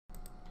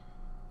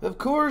Of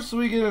course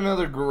we get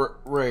another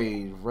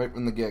raid right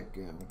from the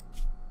get-go.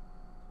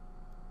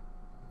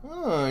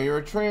 Oh, you're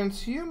a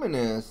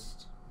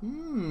transhumanist. I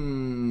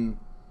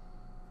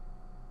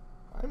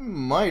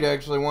might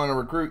actually want to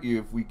recruit you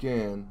if we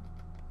can.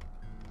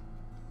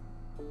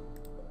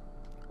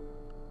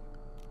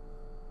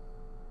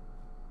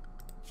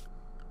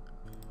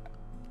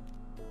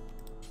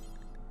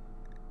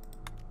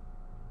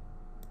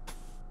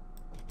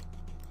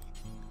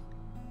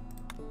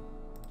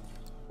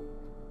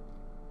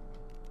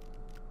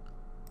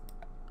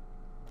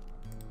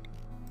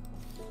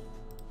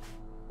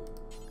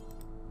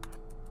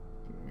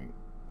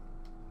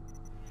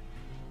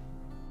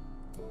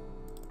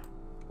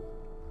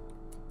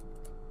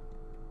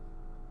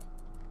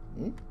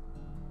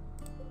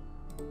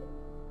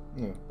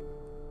 Yeah.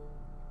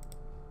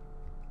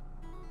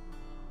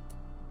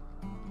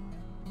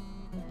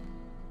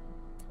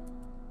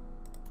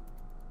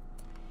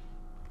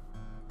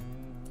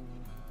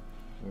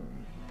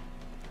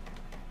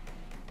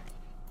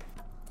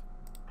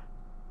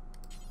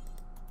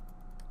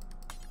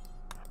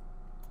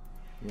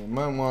 You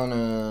might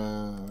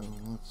wanna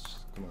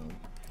come on.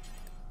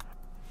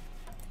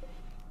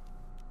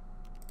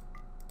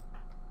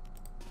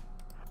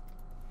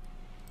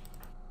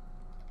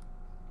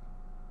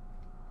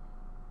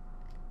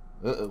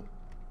 Uh-oh.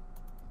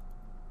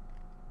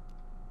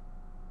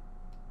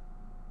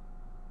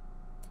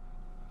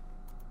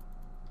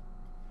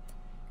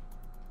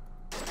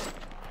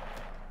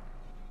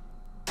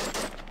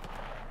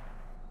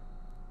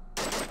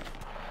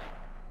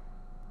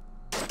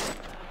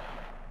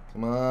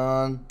 Come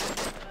on.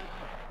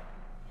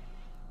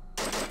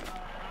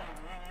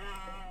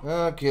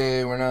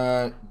 Okay, we're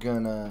not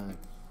gonna...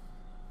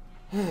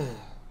 Hey,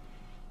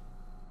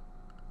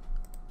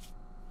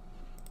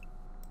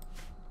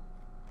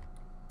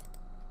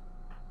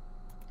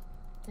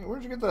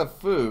 where'd you get that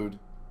food?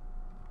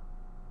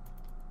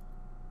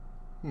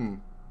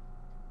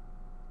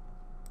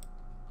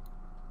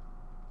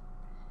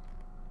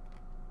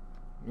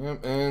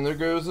 Yep, and there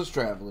goes those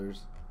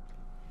travelers.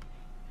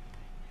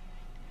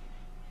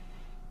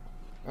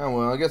 Oh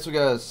well, I guess we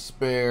got a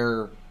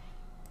spare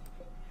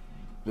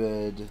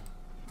bed.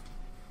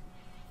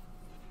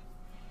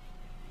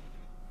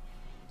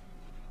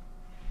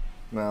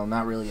 Well,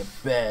 not really a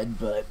bed,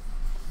 but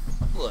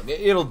look,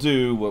 it'll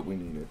do what we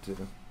need it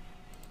to.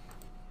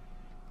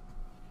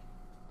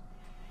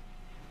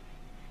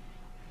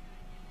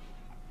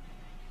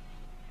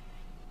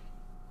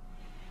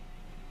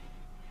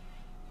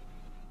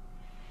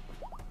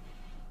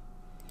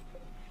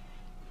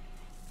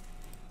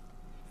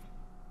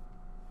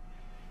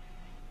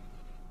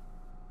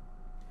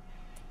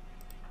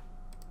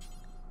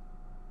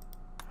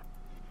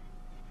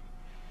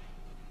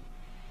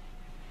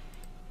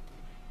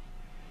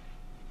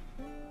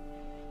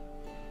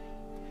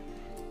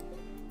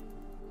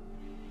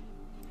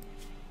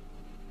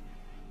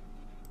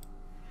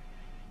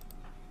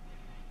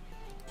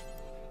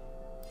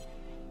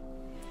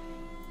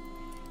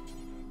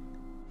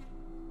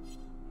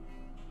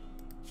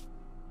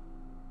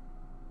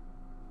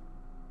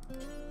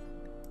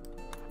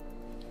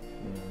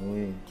 We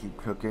need to keep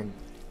cooking.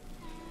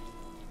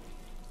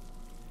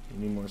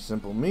 We need more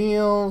simple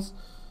meals.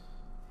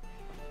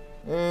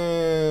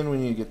 And we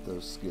need to get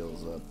those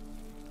skills up.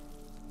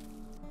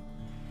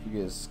 If we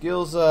get his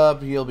skills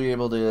up, he'll be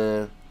able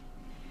to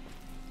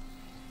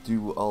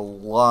do a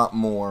lot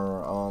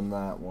more on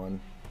that one.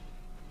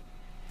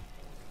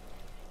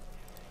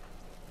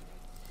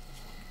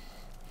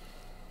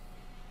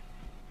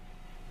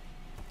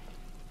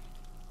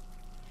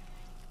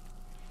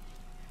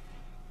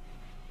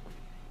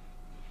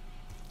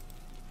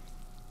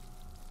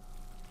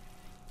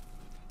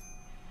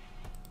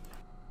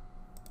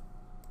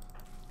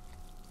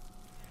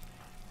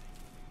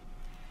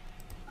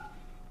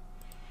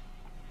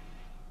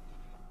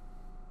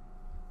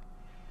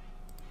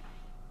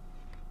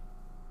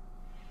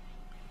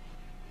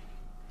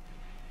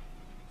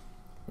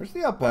 Where's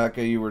the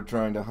alpaca you were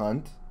trying to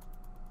hunt?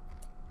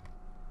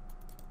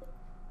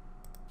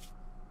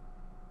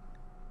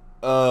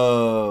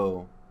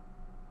 Oh.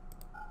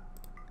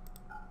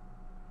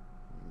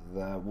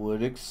 That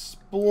would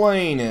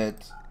explain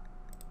it.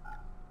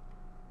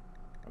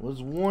 I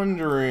was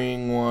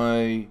wondering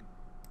why...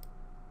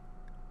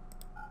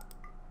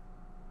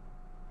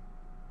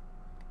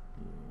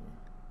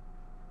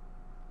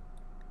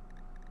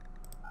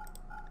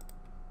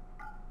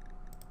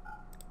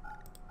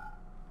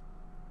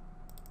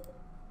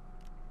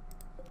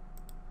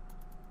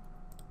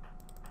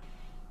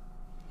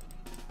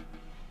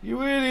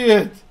 You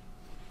idiot!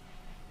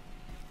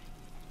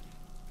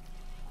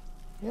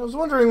 I was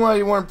wondering why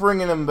you weren't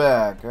bringing him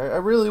back. I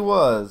really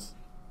was.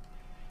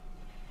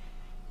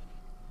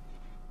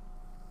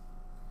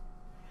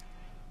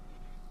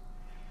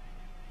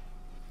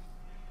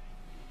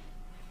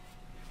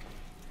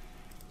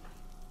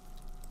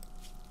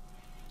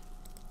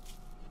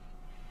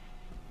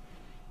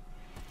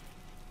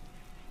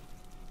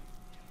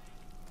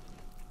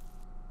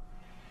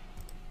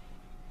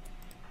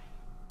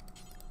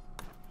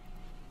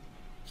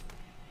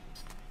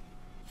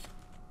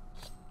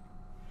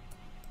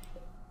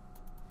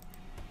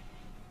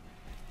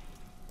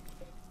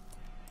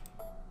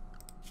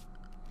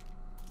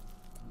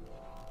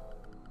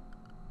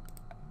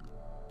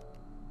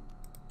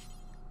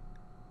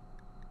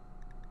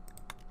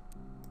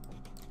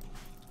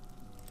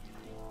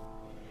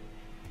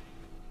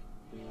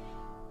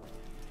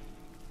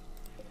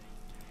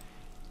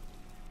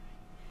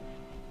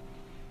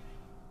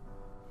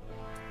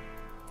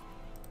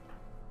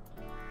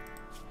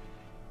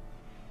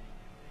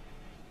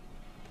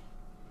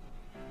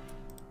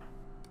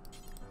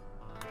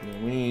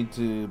 need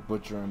to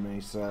butcher him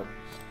ASAP.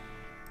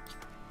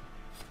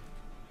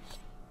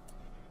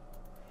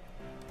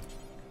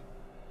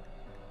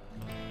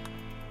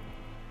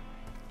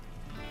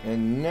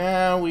 And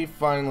now we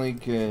finally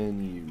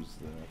can use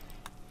that.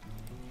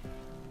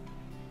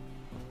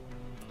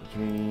 Which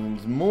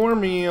means more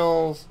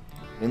meals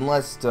in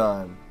less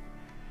time.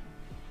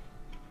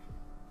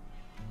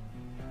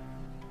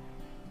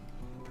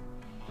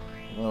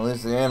 Well, at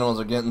least the animals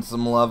are getting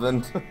some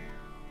loving.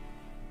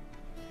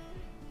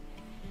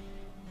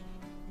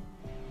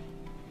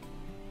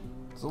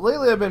 So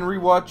lately I've been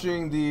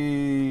rewatching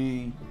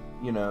the,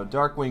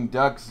 Darkwing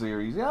Duck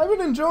series. Yeah, I've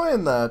been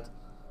enjoying that.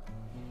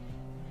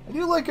 I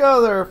do like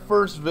how their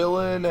first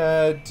villain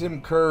had Tim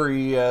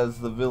Curry as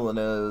the villain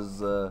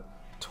as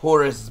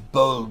Taurus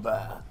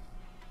Bulba.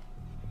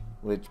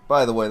 Which,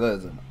 by the way, that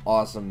is an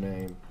awesome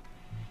name.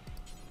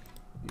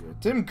 Yeah,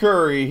 Tim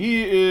Curry,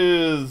 he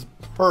is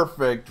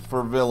perfect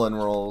for villain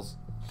roles.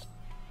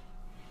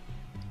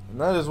 And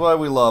that is why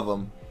we love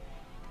him.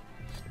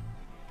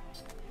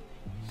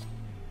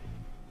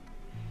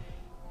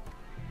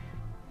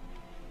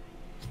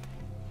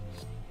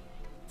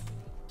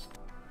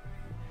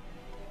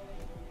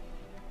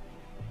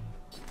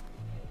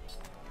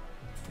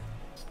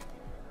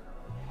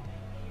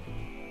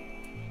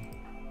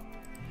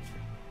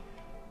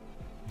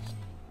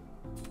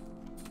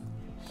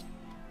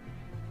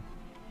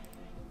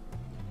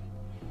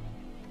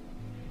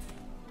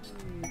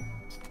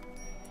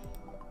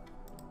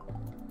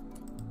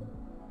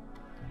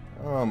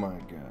 Oh my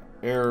god.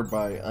 Error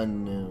by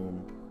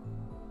unknown.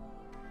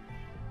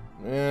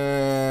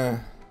 I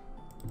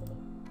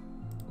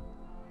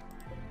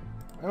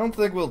don't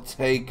think we'll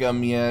take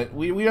them yet.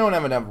 We don't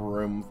have enough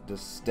room to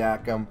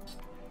stack them.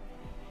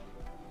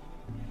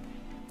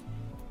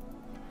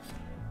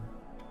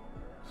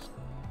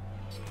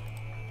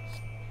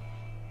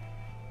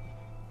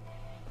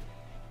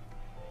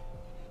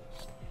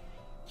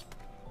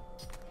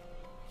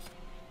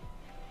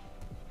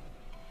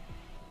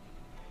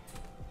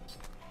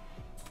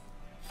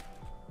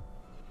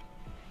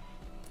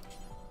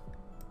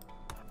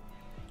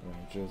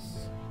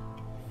 Just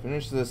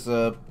finish this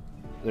up.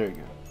 There you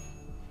go.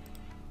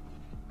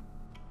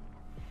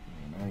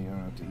 Now you don't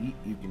have to eat.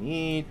 You can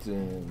eat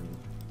and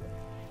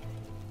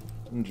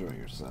enjoy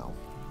yourself.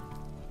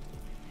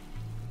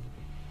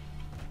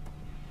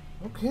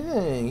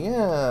 Okay,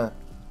 yeah.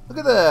 Look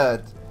at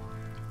that.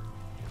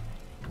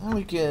 Now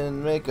we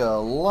can make a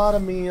lot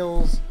of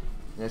meals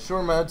in a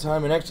short amount of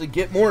time and actually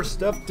get more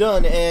stuff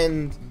done.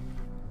 And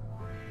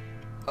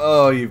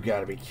oh, you've got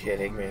to be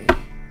kidding me.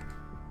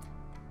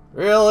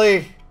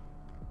 Really?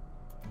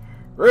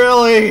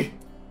 Really?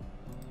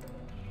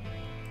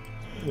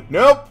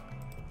 Nope.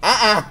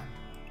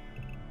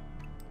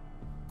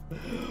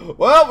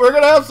 Well, we're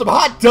gonna have some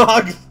hot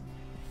dogs.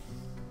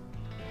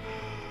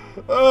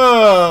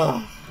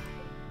 Oh,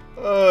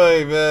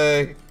 oy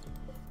vey.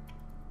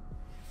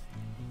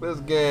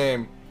 This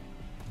game.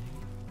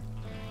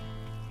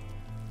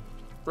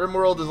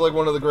 Rimworld is like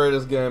one of the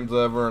greatest games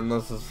ever, and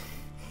this is.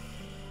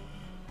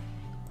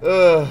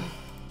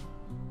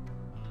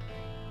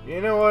 You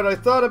know what? I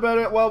thought about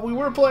it while we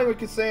were playing with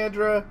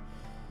Cassandra.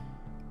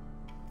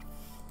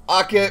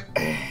 Okay.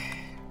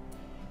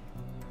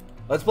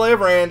 Let's play with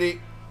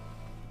Randy.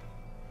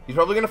 He's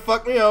probably gonna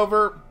fuck me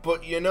over,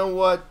 but you know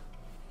what?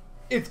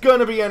 It's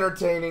gonna be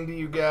entertaining to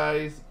you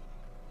guys.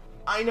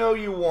 I know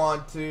you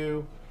want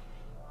to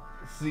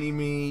see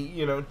me,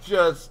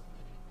 just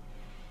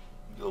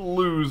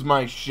lose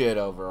my shit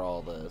over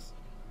all this.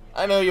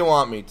 I know you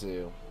want me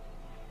to.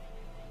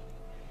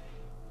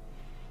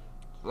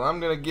 So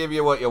I'm gonna give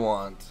you what you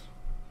want.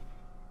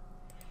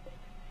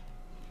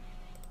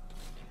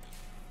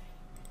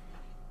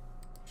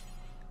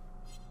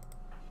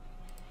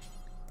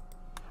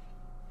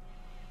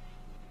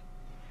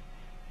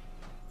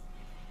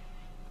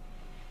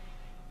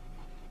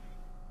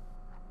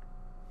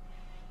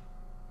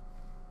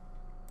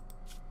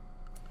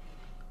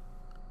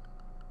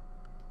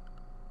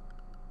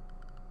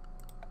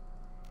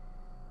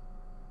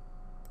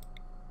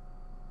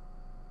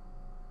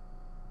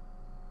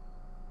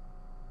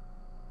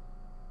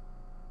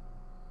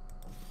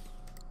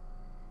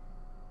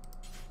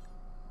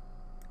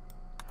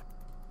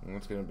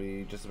 That's gonna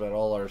be just about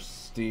all our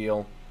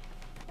steel.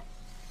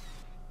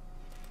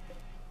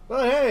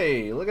 But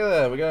hey, look at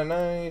that. We got a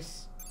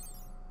nice...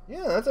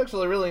 Yeah, that's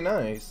actually really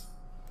nice.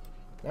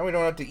 Now we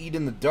don't have to eat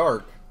in the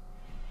dark.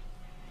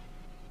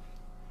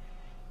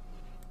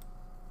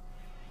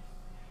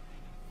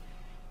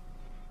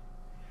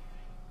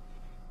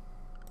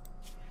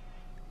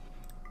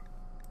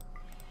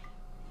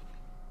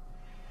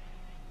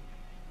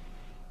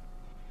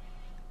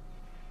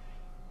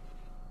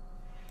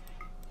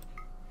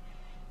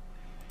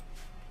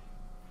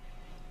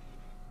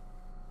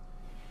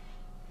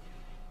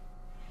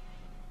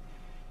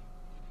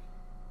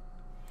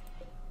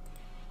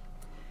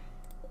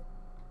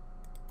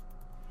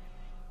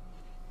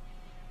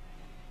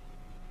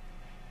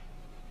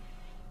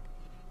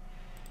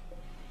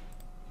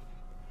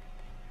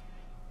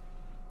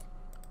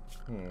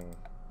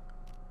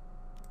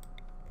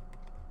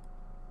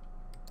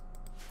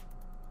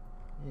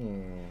 I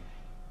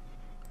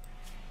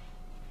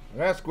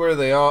ask where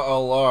they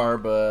all are,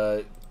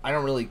 but I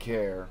don't really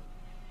care.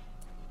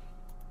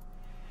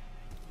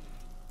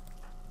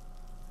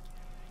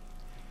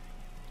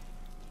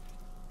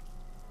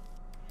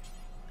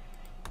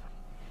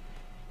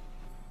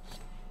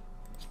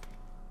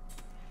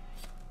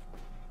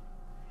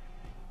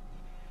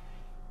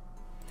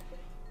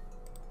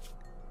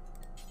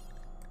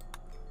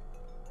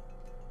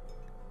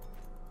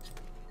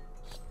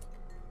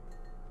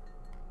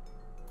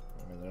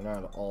 They're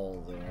not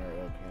all there,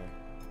 okay.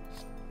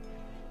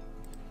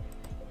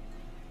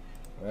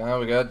 Well,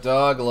 we got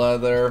dog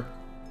leather.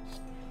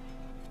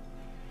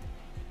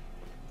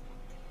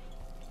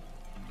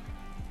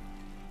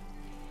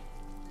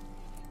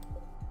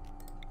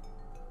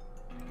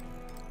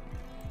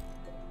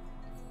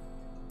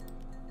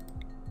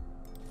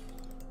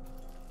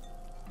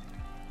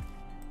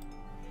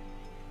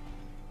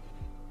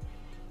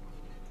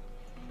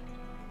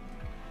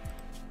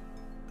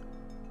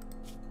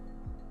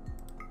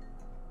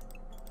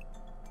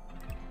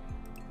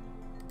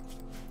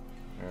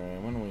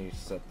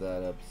 Set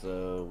that up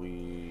so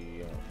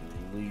we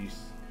at least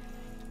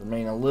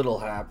remain a little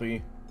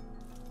happy.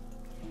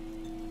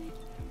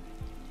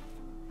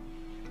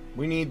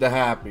 We need the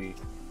happy.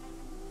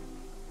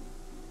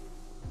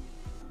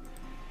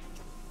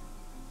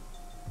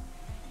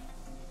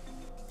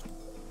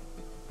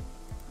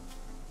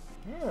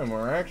 And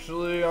we're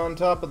actually on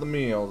top of the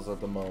meals at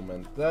the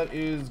moment. That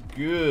is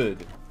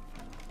good.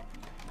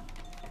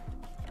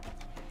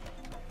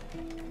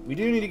 We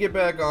do need to get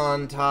back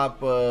on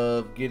top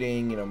of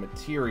getting,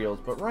 materials,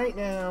 but right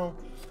now,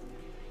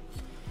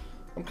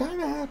 I'm kind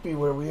of happy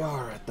where we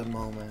are at the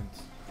moment.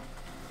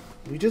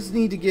 We just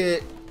need to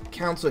get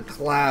counts of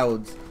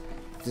clouds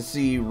to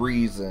see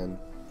reason.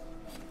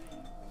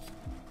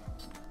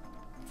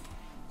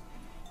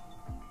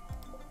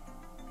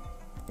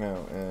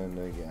 Oh,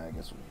 and yeah, I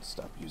guess we can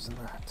stop using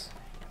that.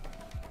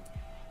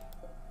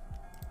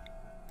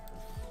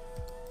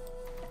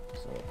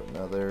 So up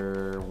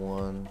another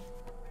one.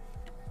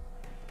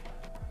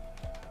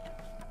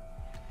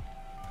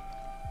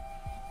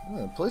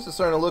 The place is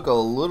starting to look a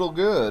little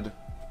good.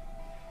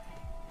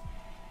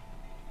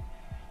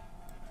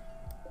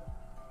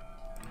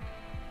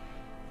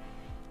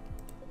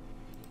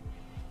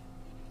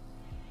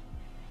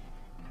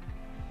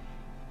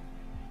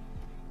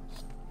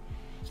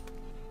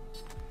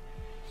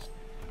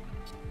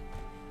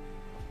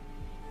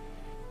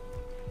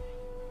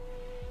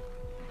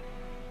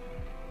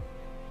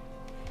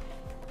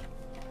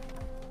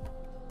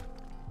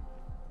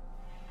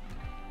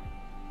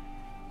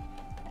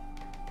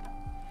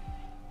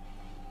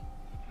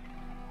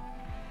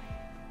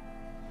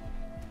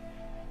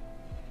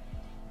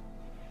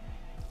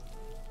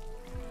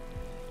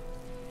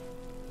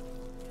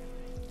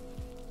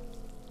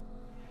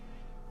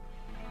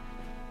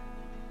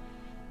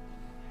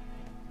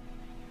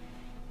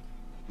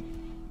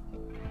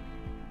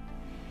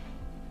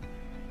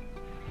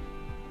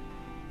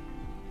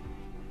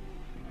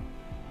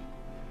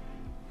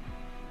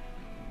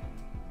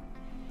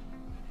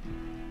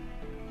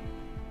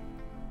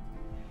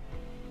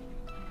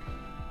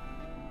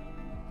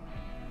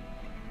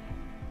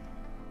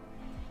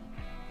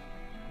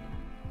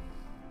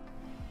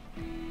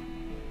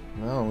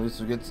 Well, at least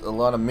we get a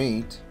lot of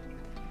meat.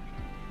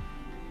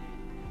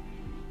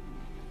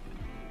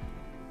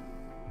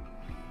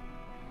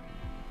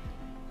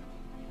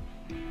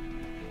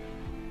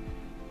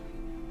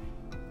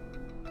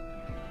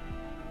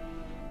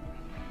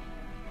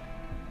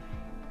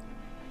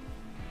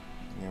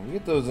 Yeah, we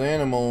get those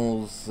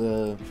animals.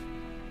 We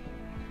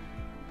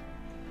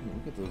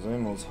get those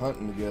animals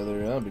hunting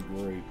together. That'd be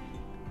great.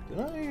 Did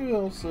I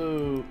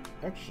also?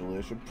 Actually,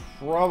 I should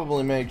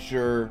probably make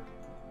sure.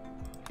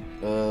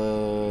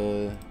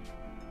 Maybe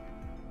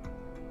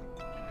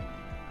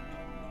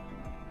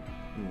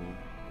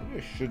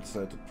I should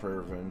set to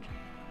prayer revenge.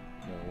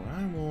 No, what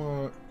I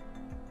want.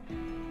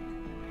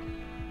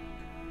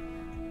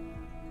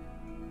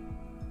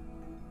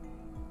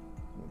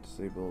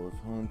 Disable if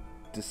hunt.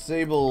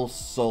 Disable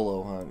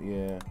solo hunt.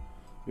 Yeah,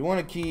 we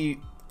want to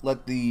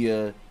let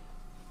the.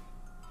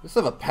 Let's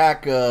have a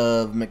pack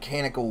of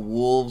mechanical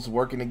wolves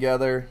working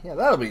together. Yeah,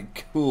 that'll be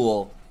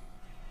cool.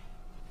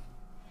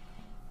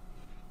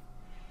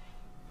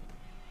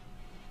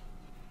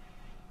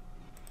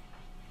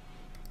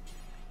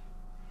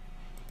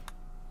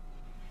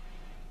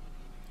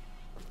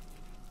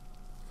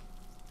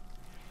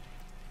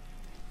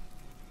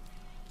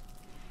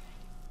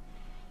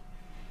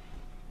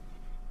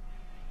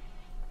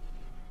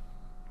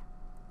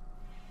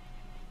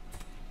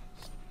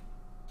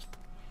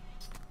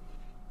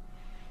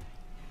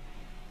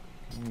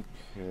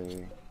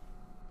 Okay.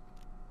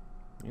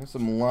 We have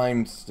some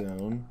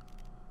limestone.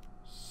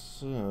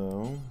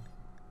 So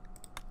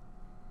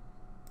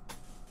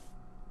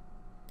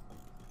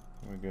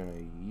we're gonna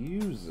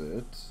use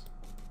it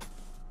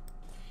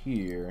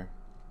here.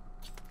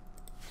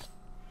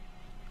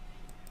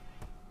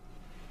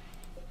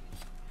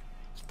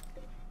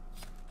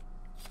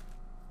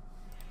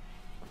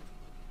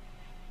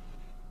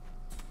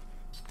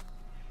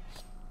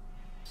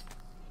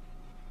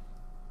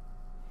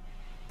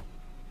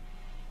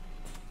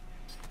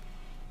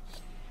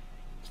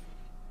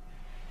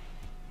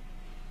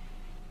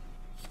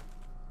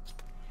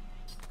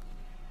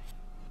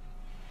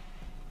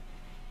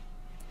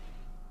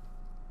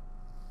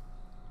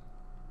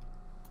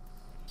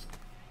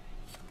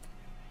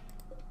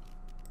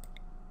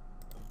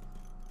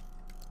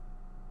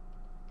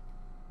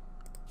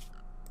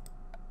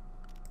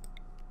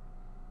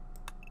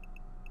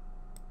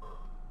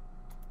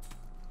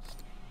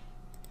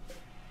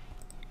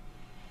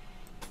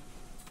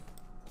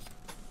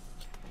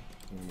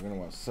 We're gonna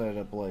want to set it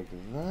up like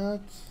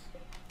that.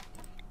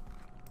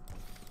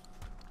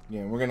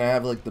 Yeah, we're gonna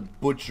have like the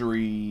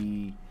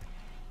butchery.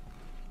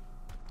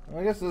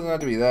 Well, I guess it doesn't have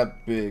to be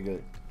that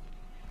big.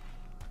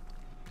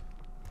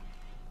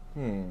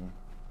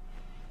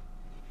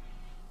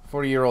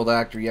 40-year-old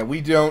actor. Yeah,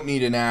 we don't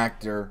need an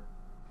actor.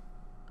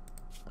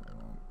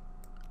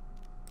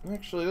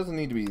 Actually, it doesn't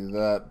need to be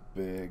that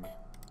big.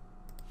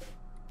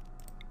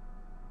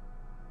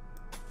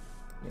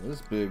 Yeah,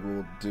 this big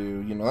will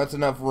do. You know, that's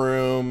enough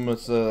room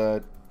so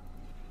that...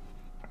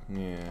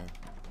 Yeah.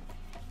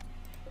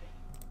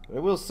 I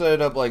will set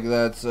it up like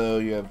that so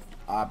you have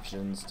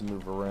options to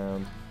move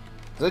around.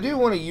 Because I do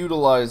want to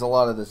utilize a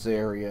lot of this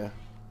area.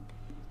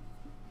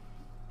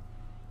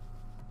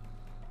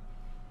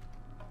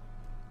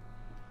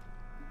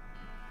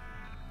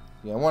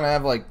 Yeah, I want to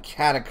have like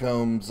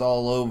catacombs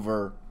all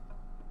over.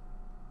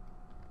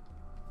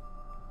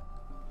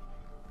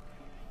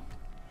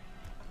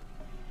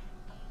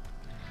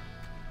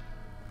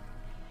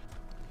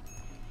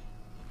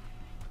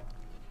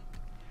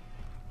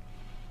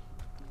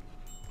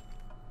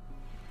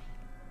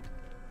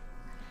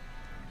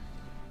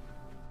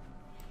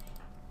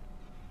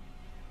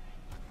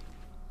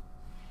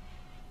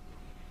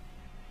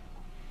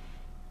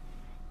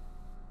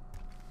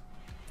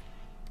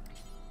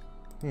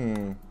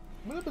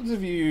 What happens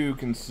if you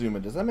consume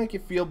it? Does that make you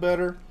feel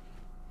better?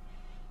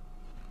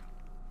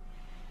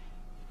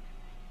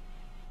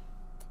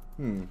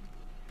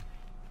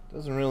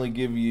 Doesn't really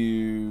give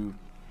you...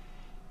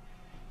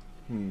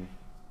 Yeah,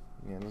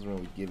 it doesn't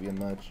really give you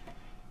much.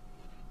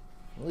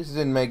 At least it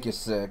didn't make you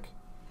sick.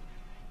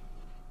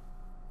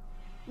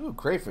 Ooh,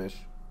 crayfish.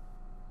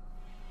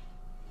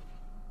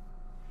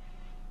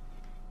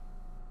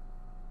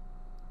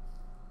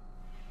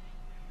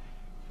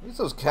 At least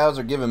those cows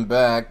are giving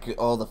back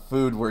all the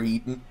food we're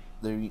eating.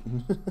 They're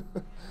eating.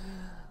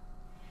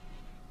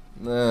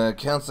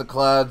 Council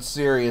Cloud,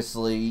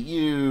 seriously,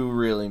 you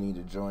really need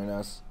to join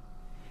us.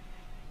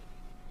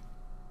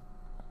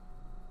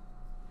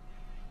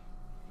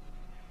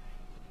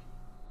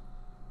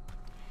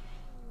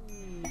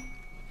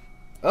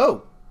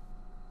 Oh!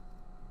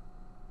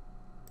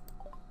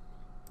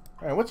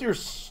 Alright, what's your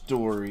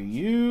story?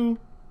 You're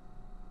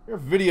a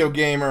video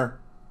gamer.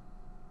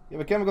 You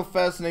have a chemical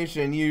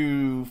fascination,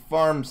 you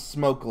farm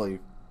smoke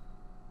leaf.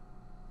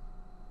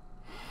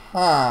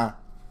 Huh.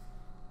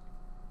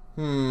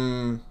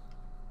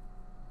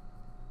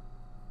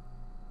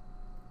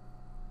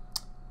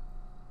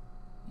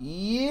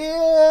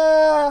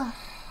 Yeah,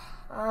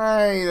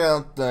 I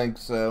don't think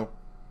so.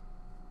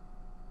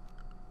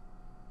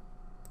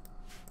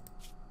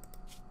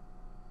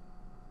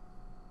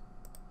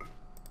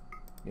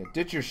 Yeah,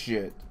 ditch your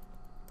shit.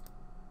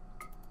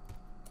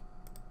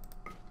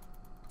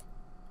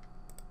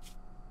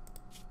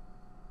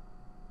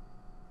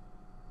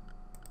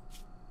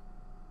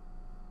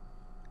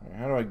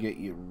 How do I get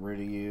you rid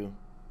of you?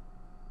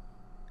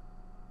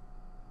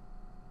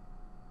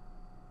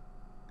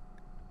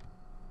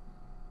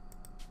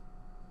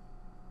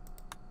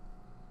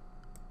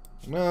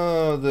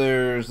 No,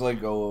 there's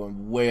like a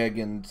way I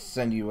can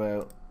send you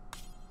out.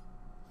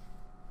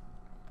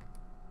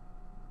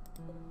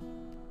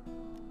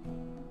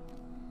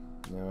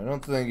 No, I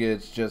don't think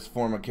it's just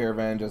form a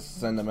caravan, just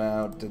send them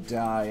out to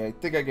die. I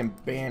think I can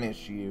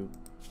banish you.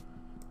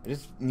 I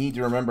just need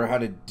to remember how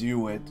to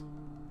do it.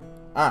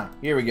 Ah,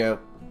 here we go.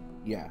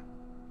 Yeah.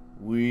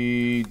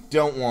 We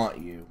don't want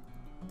you.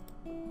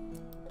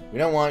 We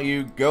don't want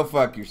you. Go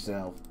fuck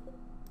yourself.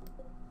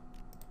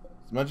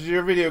 As much as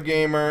you're a video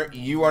gamer,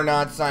 you are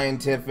not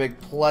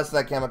scientific. Plus,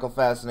 that chemical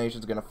fascination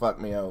is gonna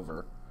fuck me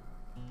over.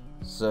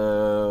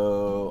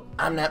 So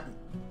I'm not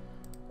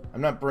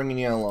bringing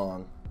you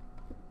along.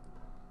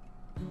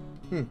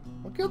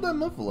 What killed that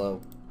buffalo?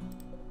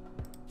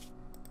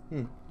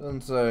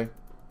 Doesn't say.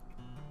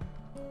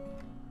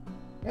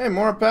 Hey,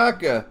 more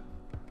alpaca.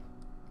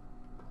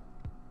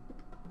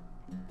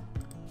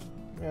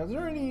 Yeah, is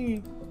there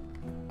any...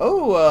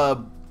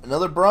 Oh,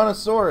 another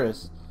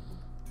brontosaurus.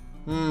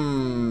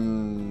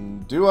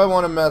 Do I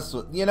want to mess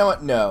with... You know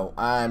what? No,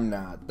 I'm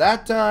not.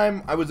 That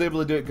time, I was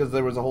able to do it because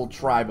there was a whole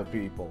tribe of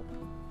people.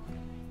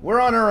 We're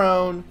on our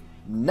own.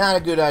 Not a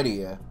good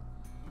idea.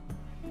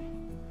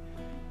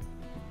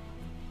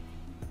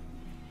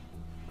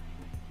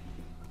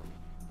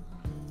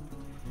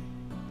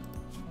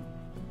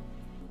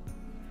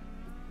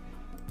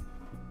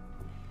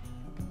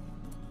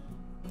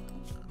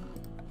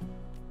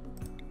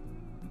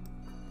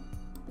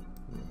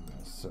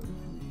 Set the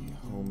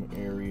home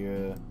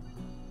area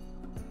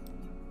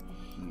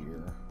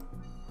here.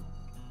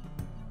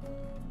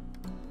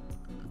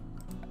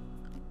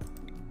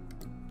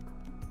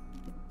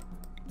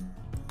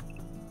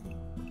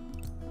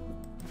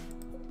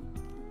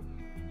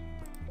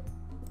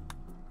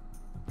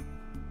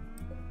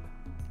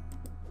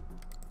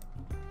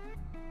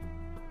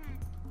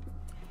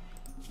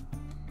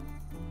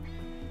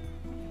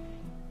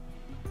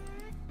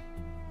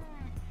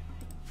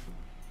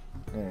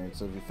 Alright,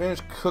 so if you finish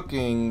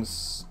cooking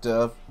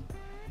stuff,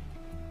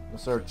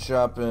 start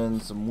chopping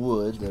some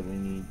wood that we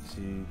need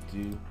to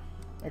do.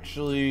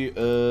 Actually,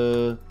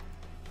 yeah,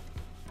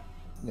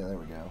 there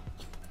we go.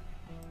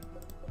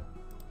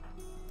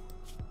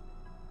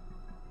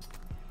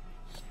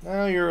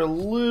 Now you're a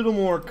little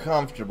more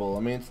comfortable. I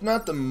mean, it's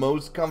not the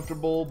most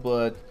comfortable,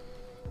 but,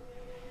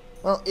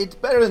 well, it's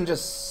better than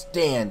just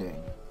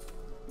standing.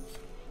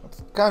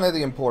 That's kind of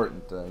the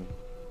important thing.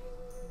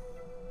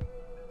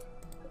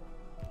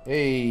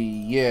 Hey,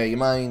 yeah, you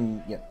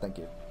mind? Yeah, thank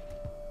you.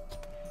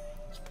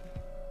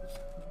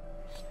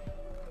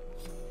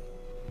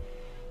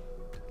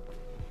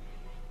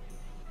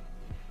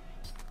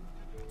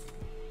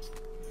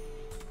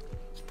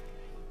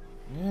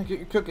 Yeah, get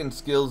your cooking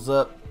skills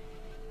up.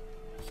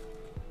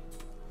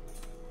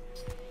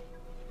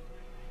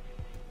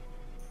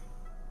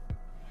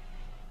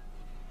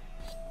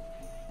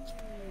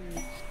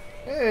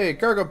 Hey,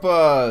 cargo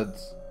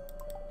pods.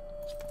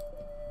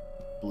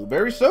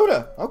 Blueberry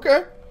soda.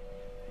 Okay.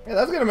 Hey,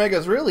 that's gonna make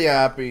us really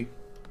happy.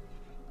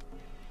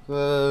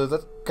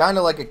 That's kind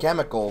of like a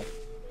chemical.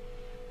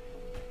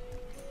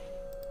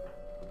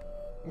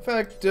 In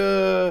fact,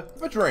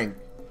 have a drink.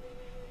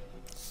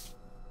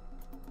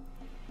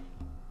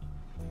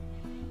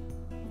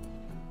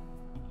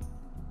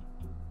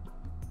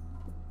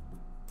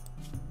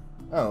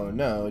 Oh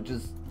no, it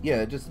just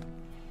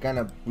kind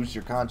of boosts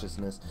your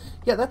consciousness.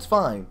 Yeah, that's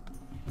fine.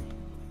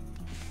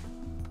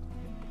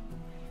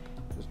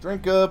 Just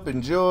drink up,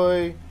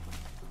 enjoy.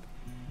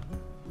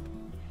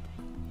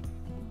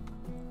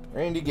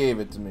 Randy gave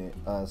it to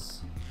us.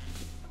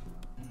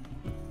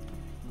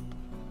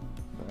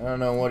 I don't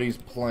know what he's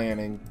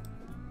planning.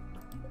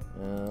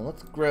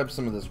 Let's grab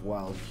some of this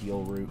wild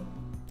heal root.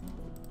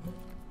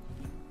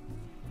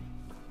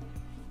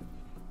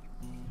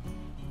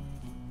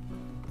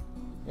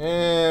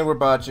 And we're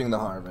botching the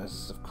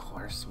harvest. Of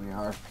course we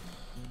are.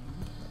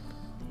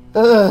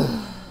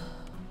 Oh,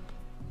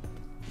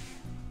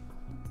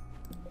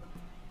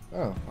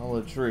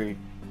 hollow tree.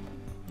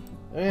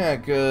 Yeah,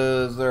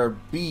 because there are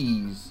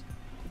bees.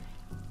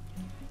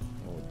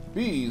 Well, with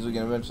bees, we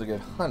can eventually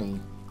get honey.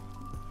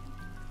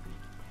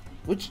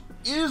 Which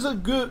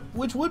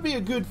would be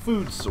a good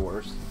food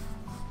source.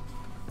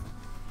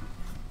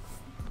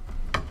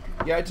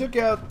 Yeah, I took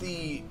out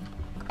the...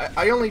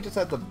 I only just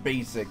had the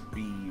basic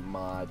bee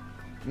mod,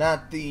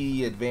 not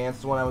the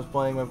advanced one I was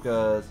playing with,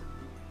 because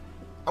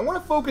I want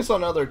to focus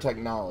on other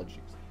technologies.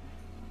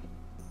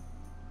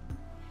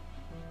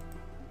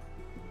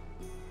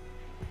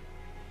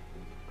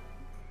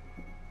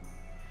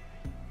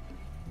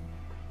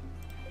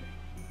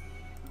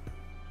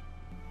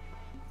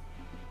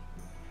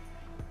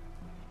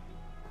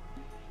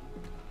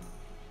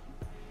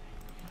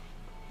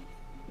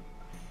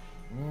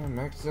 Yeah,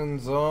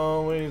 Mexon's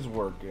always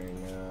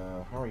working.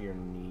 How are your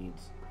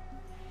needs?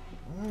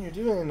 Well, you're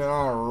doing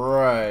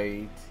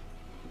alright.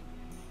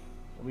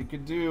 We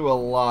could do a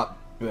lot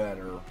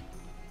better.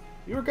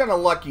 You were kind of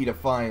lucky to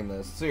find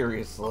this,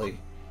 seriously.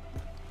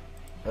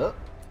 Huh?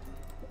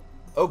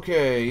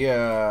 Okay,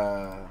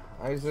 yeah.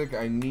 Isaac,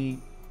 I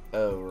need...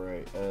 Oh,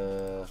 right.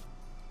 Yeah,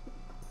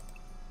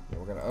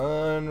 we're gonna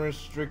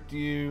unrestrict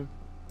you.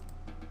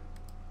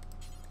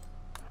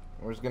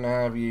 We're just gonna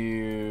have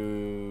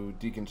you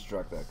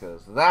deconstruct that,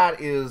 because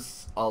that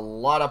is a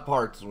lot of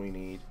parts we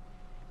need.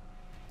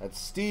 That's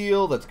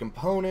steel, that's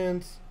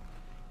components.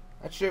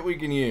 That's shit we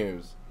can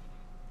use.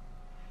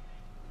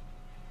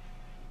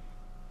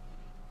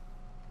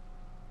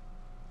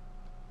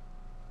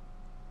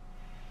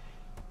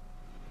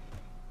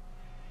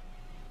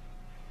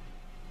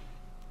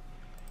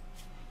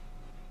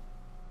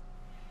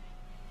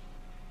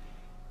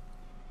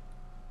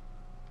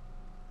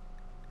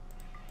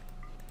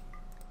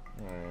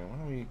 Alright, why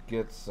don't we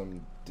get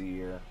some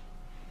deer?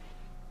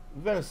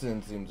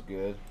 Venison seems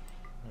good.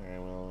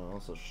 Alright, well, I'll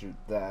also shoot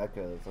that,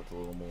 because that's a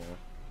little more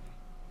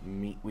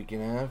meat we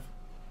can have.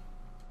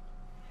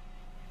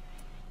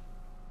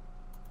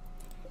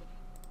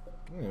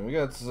 Yeah, we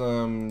got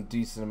some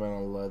decent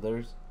amount of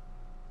leathers.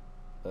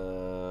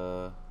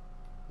 Where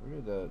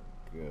did that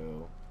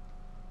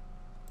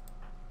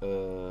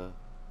go?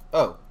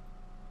 Oh!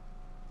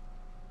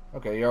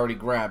 Okay, you already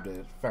grabbed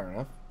it. Fair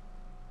enough.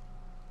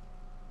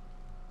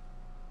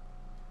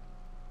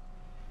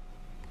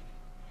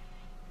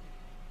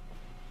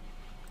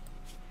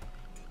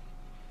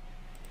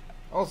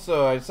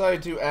 Also, I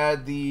decided to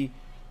add the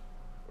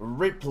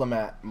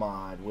Replomat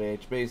mod,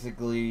 which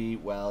basically,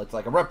 well, it's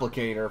like a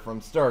replicator from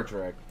Star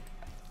Trek.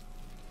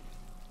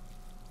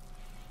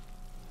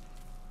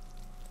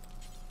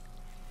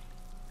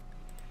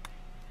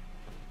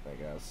 I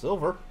got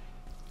silver.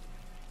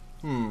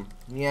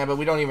 Yeah, but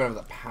we don't even have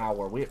the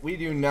power. We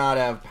do not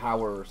have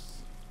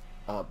powers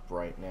up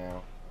right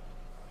now.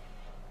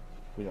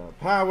 We don't have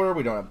power,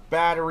 we don't have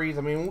batteries.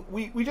 I mean,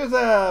 we just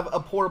have a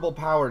portable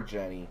power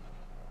genny.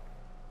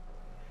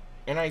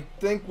 And I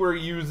think we're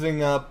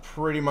using up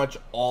pretty much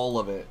all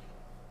of it.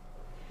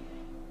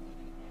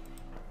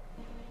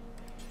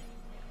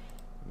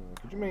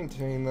 Could you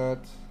maintain that?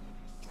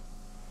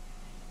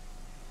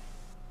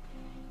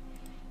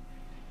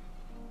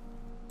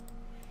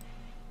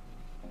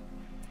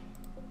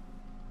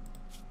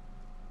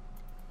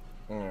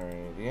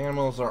 Alright, the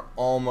animals are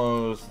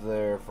almost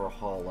there for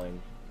hauling.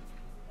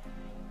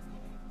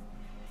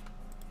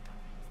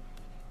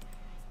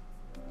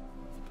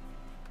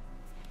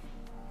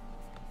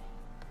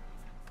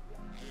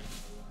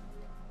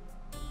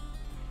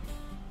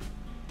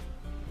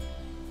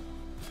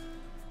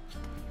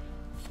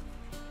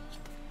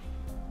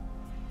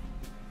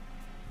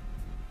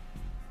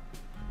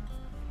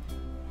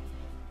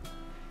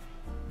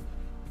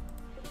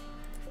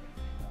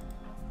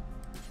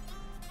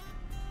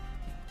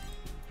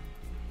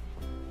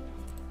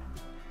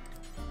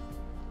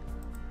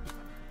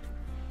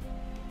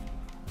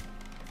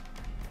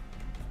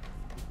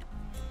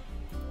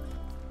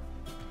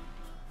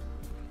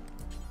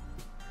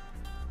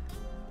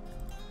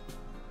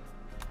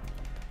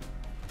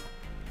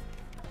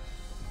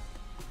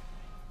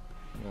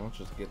 Let's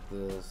just get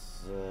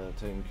this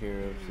taken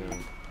care of. So,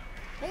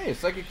 hey,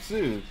 Psychic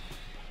Soothe.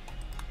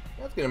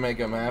 That's gonna make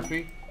him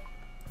happy.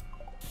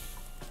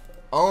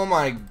 Oh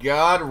my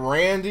God,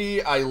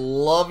 Randy, I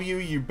love you,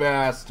 you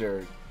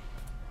bastard.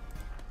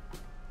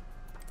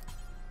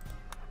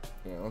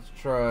 Yeah, let's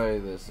try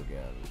this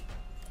again.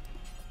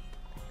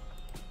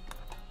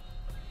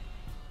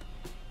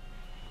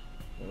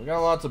 Yeah, we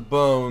got lots of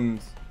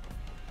bones.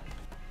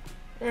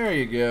 There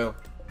you go.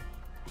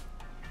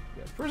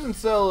 Yeah, prison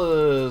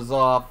cell is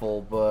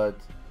awful, but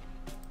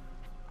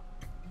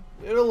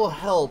it'll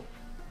help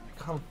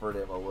comfort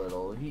him a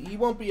little. He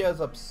won't be as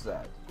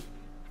upset.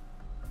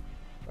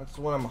 That's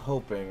what I'm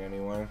hoping,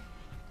 anyway.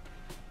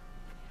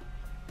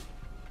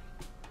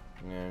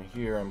 And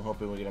here I'm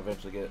hoping we can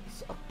eventually get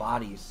a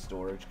body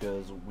storage,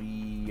 because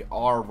we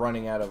are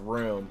running out of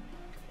room.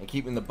 And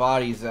keeping the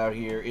bodies out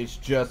here is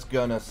just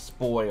gonna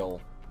spoil.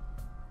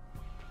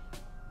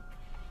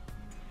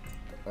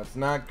 That's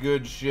not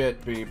good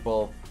shit,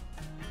 people.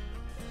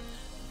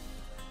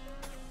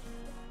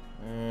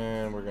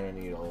 And we're gonna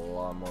need a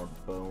lot more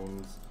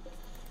bones.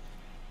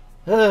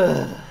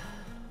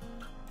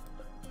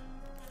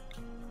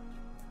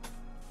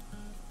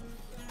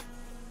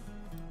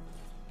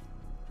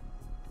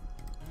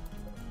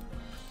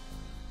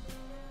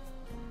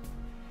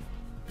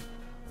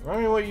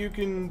 Remind me what you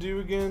can do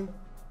again?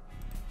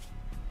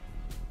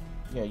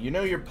 Yeah, you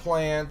know your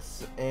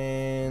plants,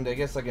 and I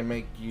guess I can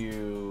make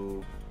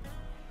you...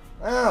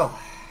 Well...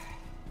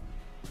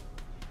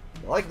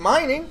 You like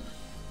mining?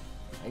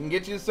 I can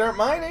get you to start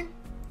mining.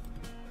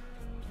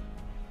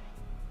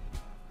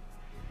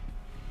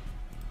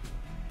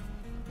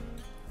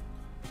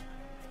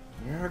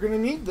 You're gonna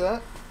need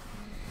that.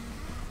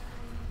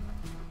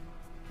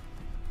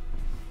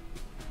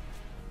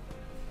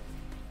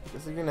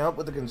 Guess you can help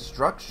with the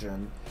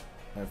construction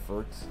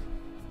efforts.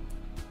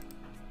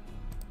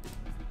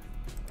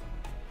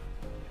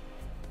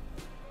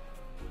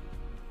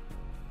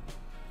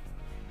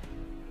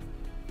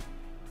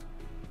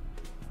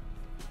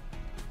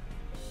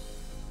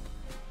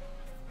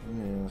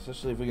 Yeah,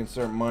 especially if we can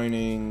start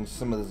mining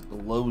some of this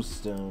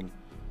glowstone.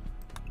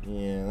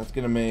 Yeah, that's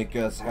gonna make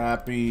us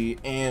happy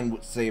and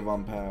save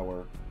on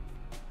power.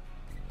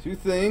 Two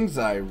things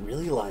I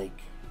really like.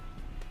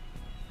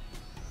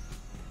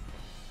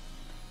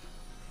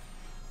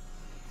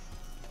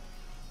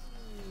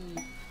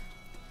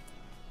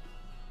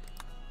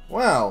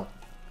 Wow.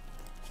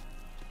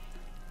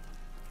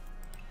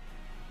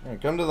 Yeah,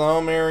 come to the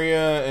home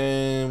area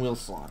and we'll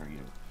slaughter you.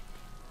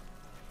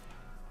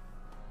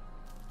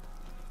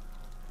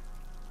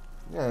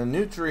 Yeah,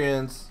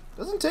 nutrients.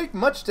 Doesn't take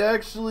much to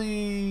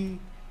actually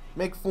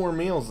make 4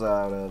 meals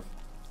out of.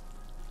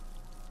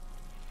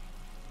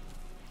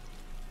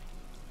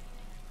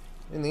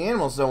 And the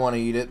animals don't want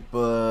to eat it,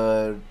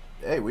 but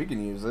hey, we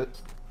can use it.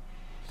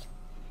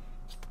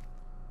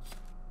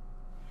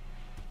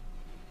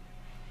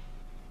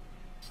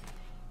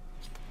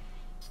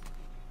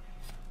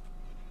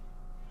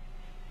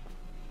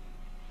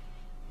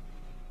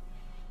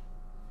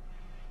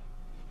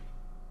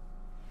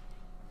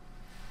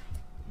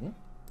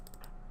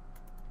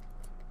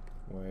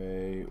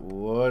 Wait,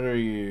 what are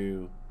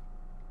you?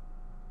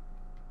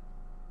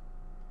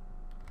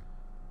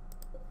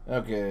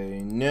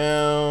 Okay,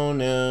 no,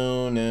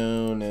 no,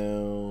 no,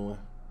 no.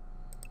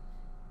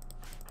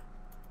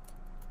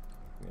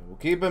 Yeah, we'll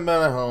keep him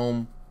at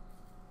home.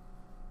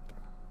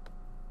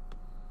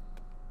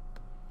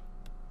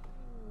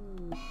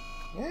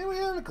 Yeah, we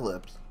have an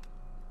eclipse.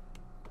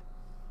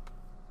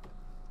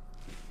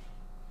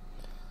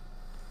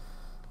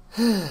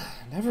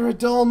 Never a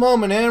dull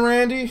moment, eh,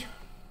 Randy?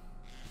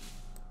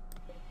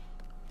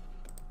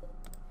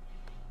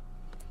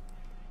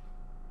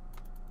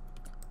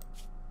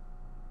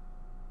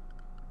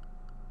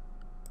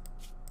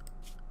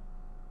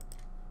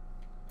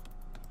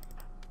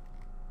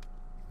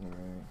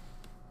 Alright.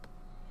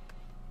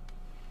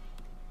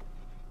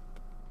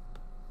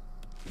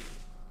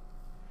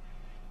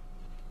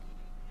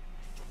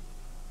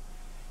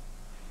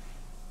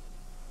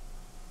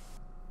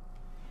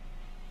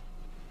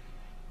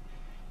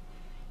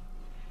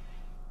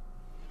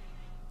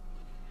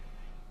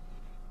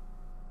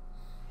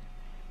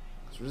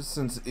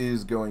 Resistance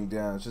is going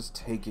down, it's just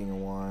taking a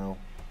while.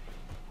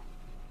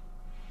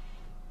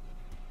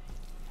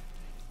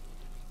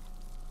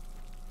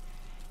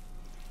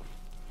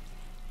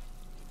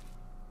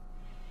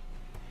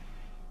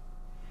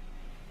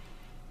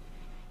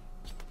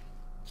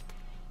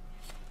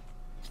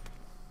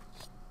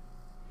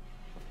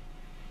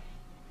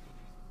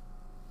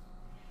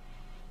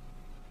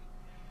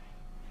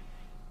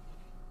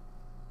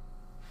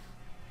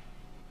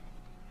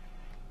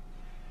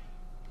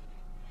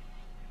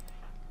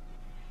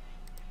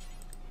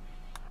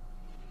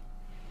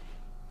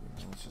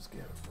 Let's just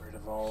get rid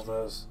of all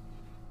those.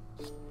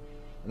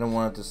 I don't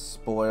want it to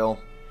spoil.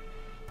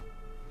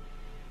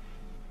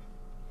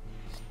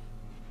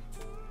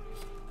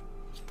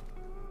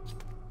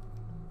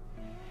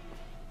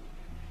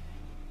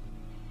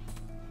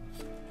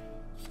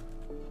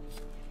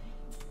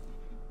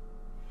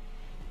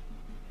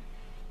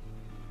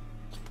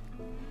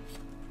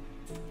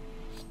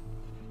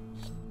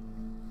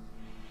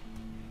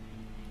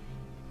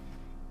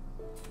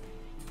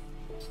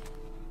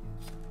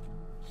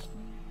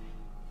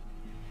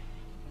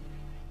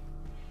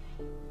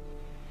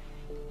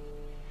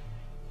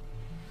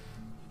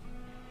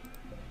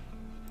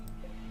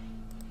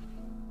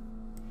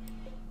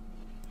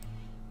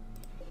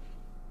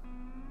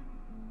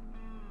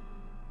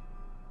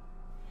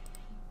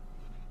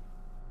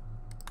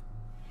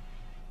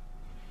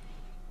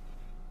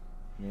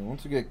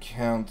 Once we get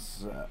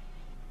counts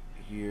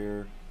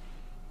here,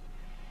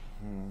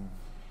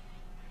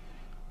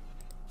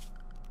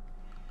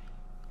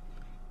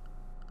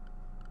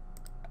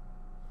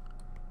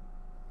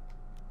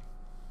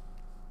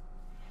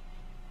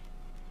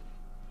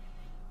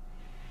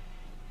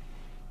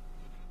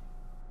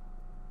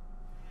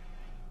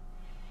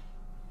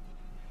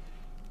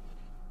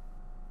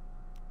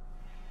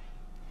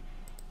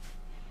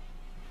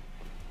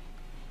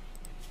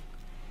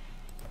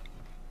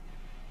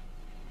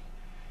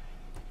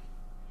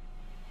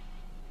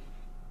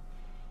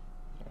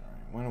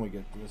 why don't we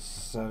get this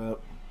set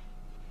up?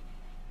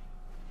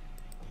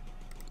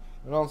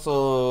 It'll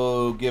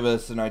also give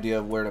us an idea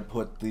of where to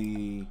put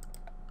the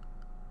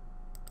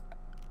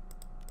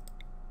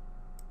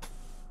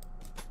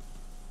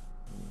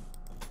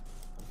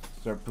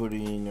start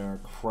putting our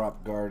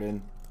crop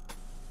garden.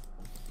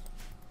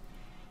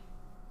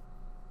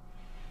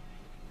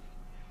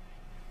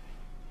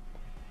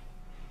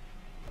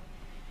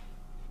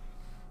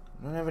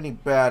 I don't have any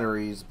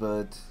batteries,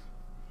 but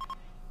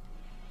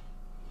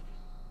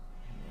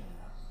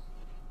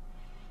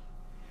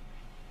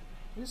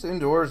this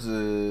indoors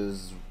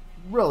is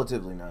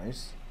relatively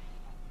nice.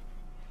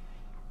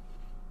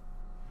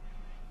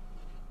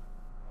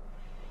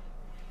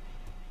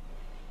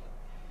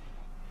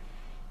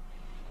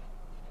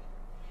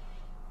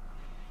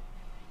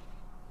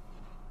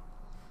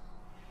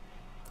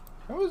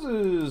 How is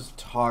his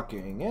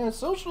talking? Yeah,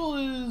 social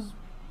is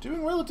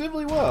doing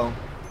relatively well.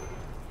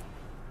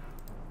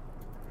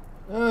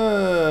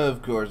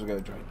 Of course, we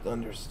gotta try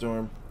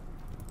thunderstorm.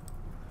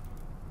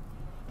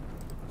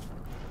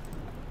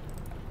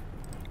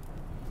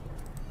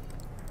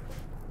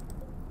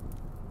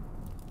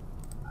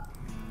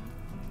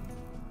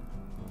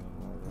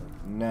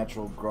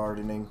 Natural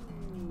gardening.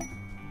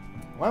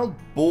 Wild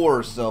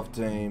boar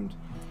self-tamed.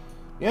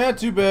 Yeah,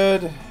 too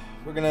bad.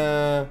 We're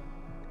gonna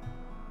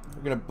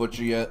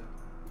butcher you.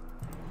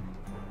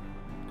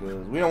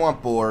 Because we don't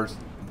want boars.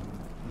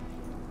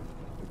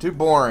 They're too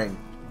boring.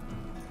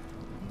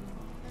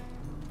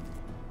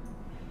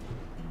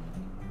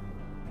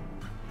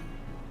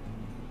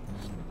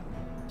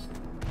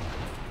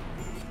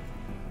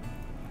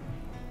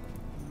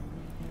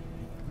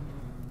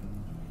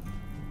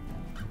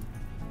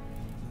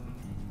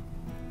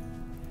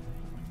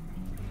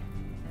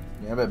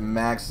 Yeah, I bet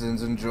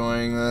Maxon's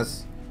enjoying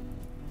this.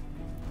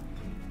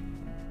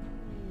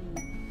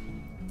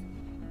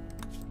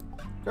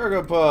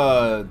 Cargo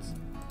pods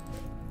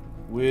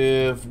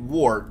with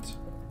wart.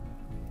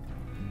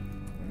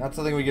 Not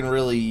something we can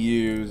really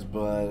use,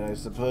 but I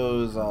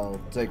suppose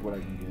I'll take what I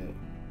can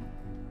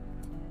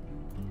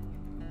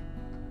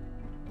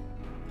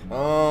get.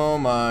 Oh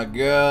my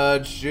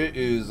god, shit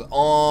is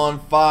on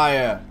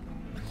fire.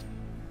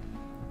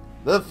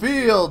 The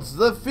fields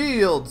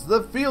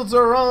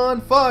are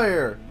on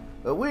fire.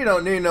 But we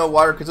don't need no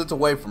water because it's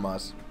away from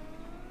us.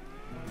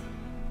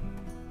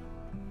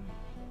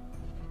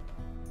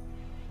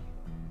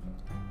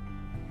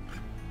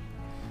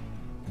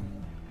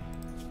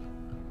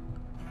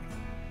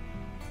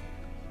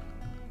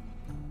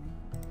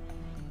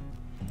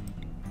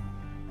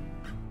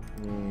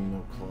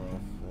 No cloth.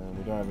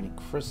 We don't have any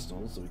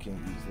crystals, so we can't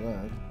use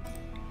that.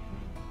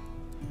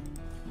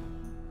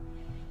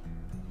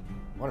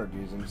 Water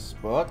using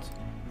spot,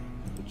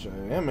 which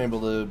I am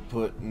able to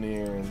put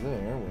near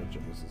there, which I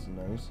guess is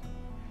nice.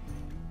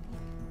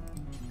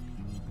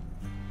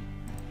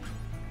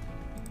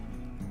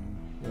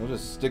 We'll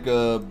just stick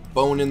a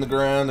bone in the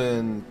ground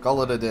and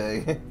call it a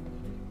day.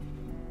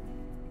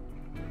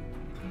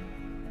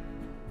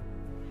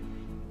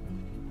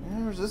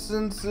 Yeah,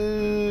 resistance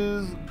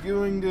is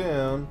going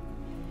down.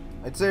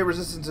 I'd say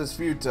resistance is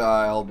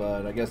futile,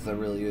 but I guess that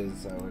really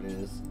is how it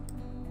is.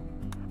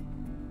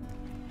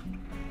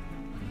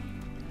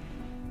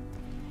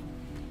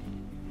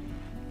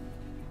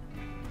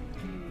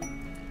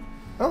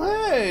 Oh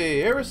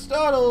hey,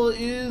 Aristotle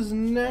is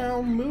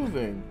now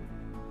moving.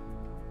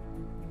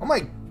 Oh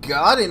my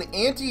god, an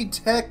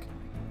anti-tech.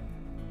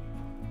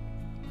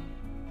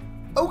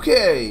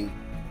 Okay.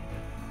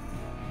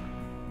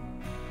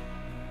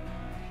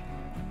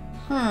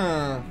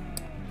 An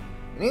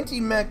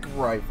anti-mech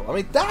rifle. I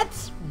mean,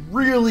 that's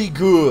really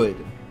good.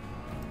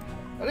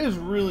 That is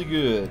really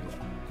good.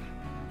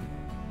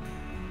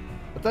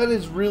 But that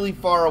is really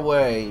far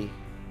away.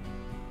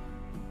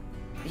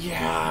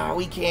 Yeah,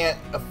 we can't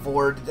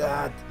afford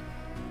that.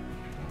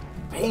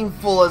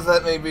 Painful as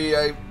that may be,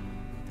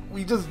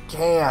 we just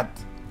can't.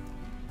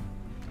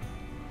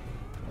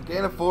 I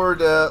can't afford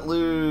to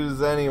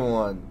lose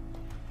anyone.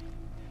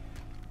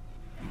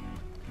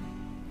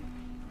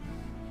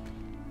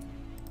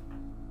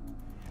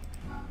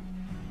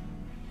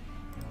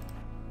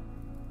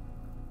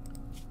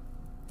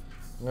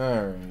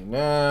 Alright,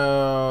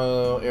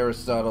 now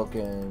Aristotle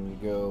can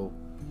go.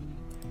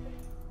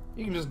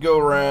 You can just go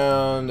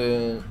around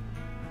and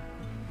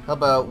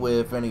help out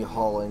with any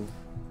hauling.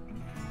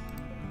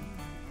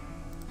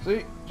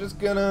 See, just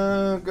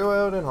gonna go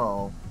out and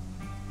haul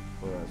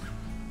for us.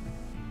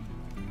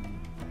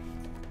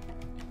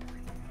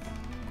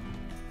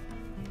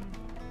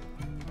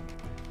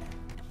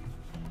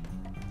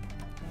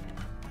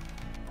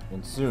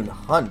 And soon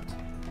hunt.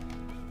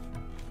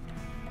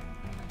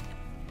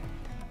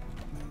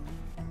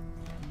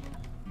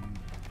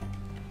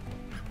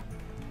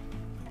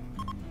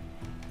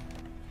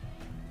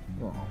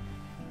 Oh.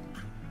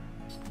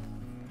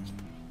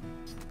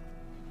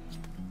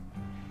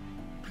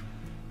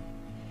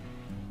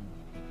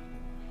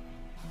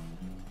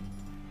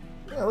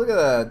 Yeah, look at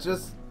that.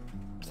 Just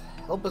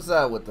help us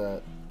out with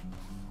that.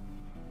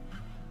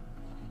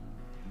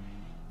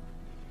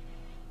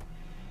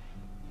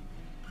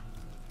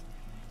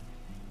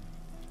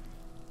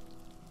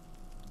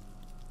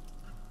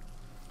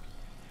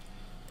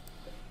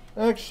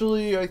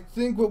 Actually, I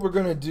think what we're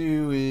gonna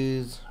do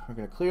is we're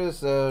gonna clear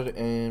this out,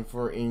 and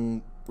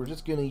we're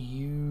just gonna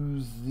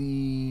use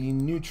the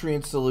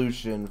nutrient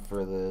solution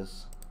for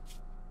this.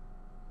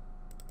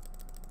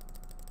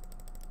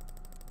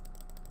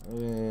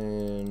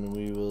 And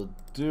we will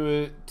do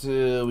it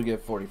till we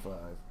get 45.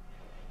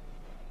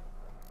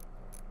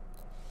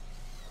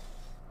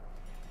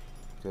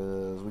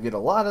 Because we get a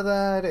lot of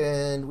that,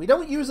 and we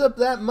don't use up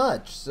that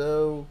much,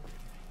 so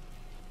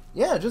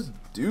yeah, just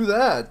do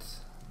that.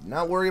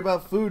 Not worry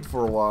about food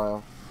for a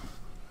while.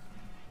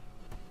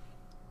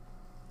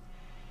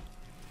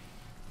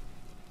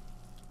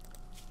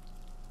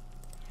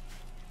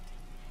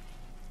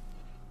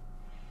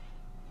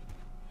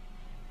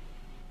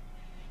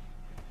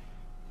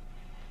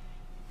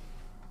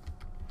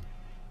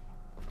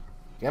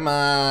 Come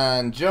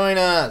on, join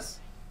us.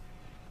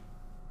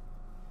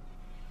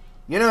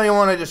 You know you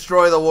want to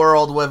destroy the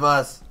world with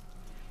us.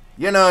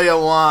 You know you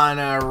want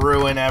to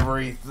ruin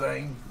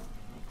everything.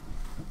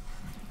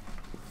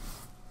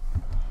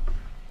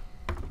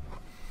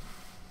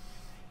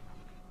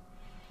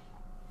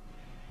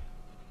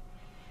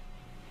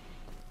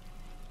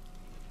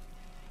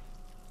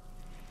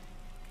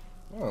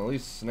 Well, at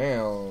least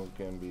snail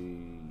can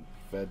be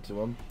fed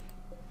to him.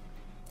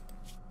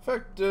 In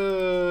fact,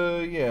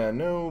 yeah,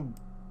 no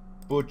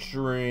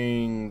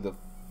butchering the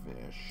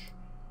fish.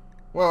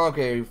 Well,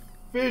 okay,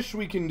 fish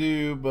we can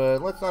do,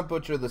 but let's not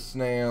butcher the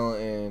snail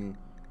and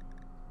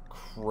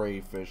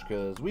crayfish,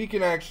 because we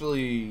can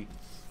actually,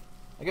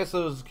 I guess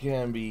those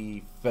can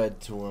be fed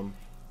to him.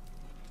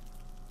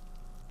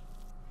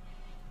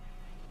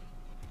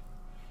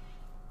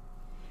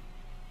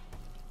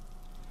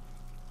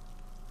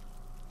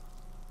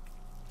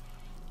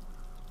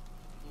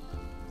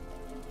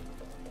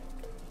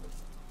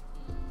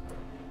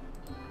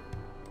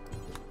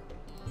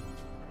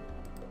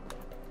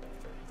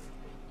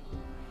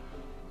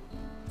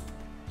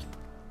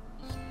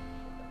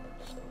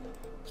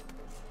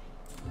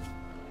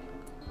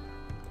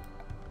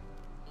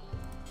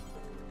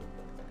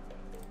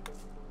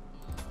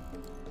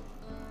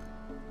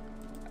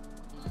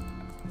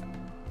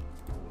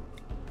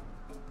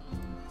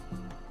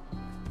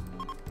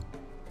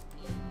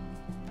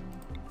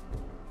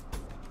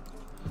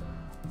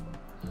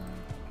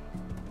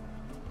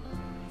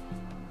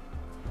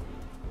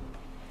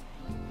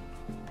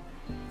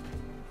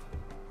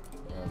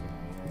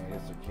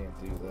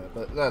 Can't do that,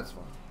 but that's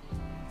fine.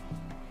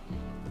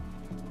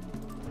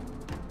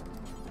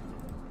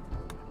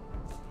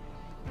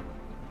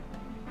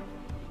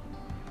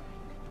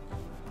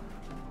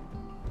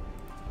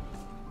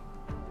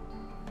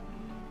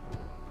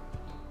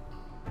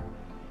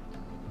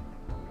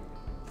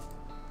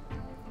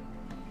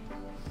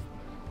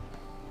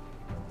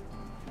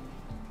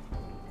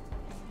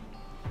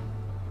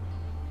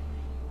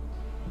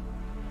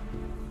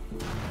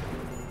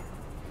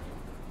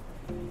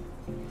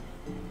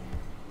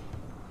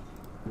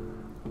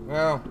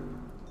 Well,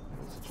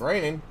 it's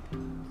raining,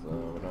 so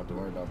we don't have to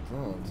worry about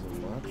that too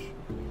much.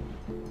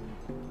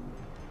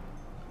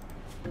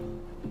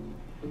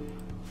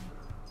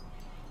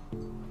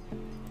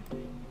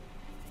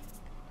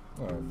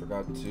 Oh, I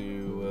forgot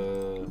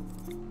to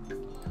make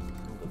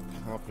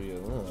a copy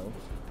of that.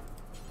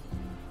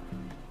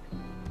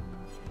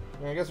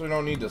 Yeah, I guess we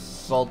don't need to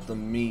salt the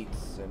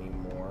meats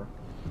anymore.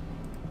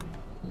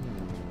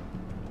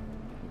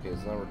 Okay,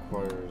 so that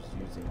requires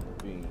using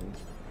beans.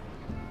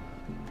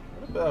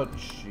 What about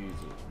cheeses?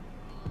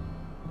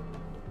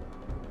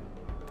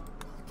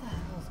 What the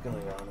hell's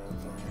going on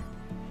out there?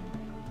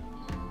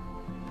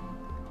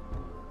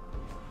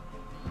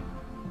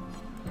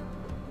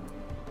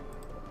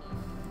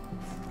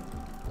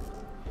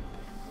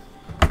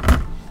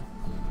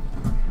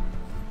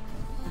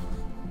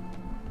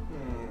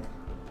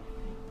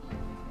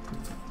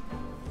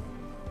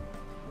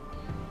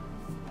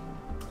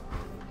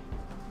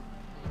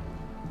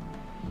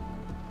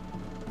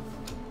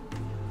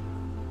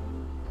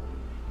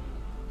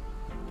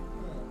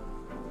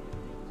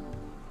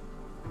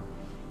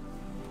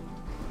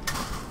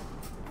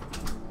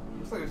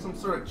 Looks like there's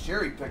some sort of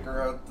cherry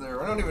picker out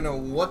there. I don't even know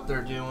what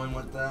they're doing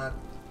with that.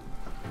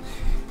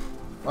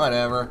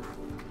 Whatever.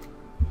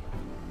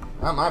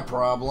 Not my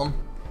problem.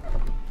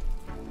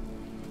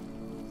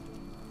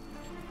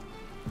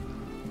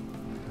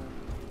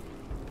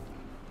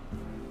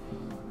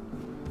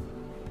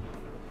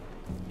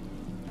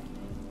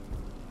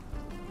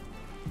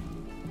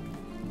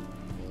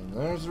 And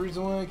there's the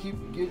reason why I keep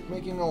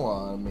making a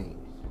lot of meat.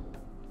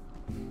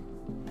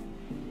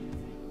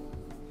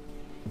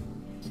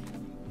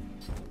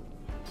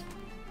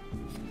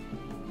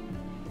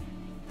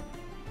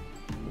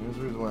 There's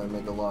the reason why I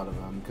make a lot of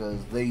them,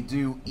 because they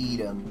do eat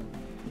them.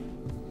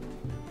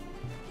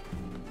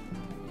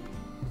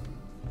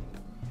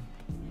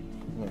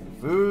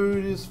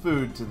 Food is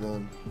food to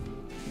them.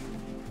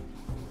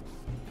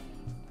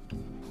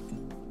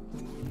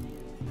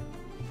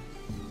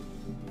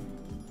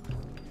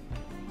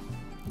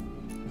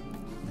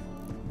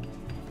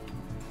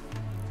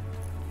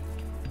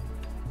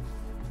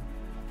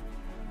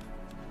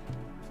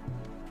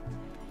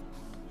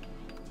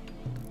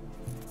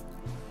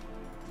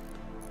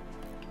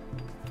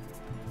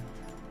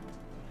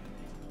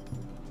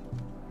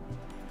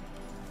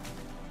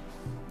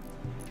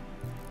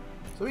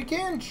 So he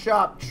can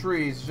chop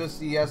trees, just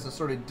he has to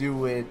sort of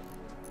do it.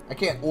 I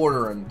can't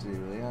order him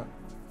to. Yeah,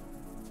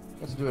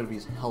 he has to do it if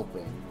he's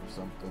helping or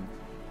something.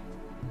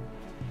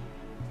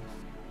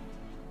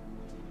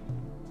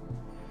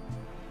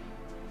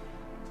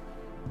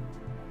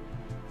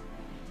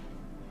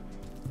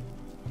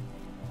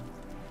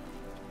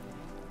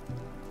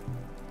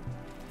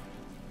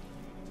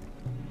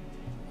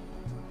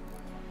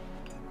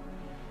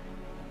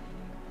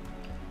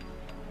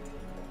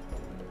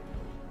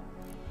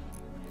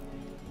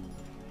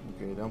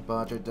 Okay, don't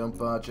botch it, don't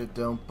botch it,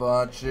 don't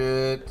botch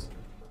it.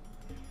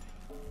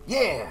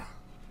 Yeah!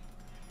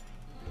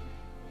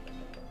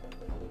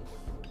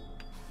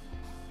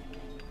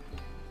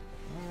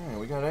 Alright,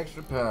 we got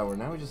extra power.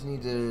 Now we just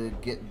need to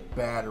get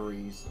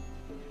batteries.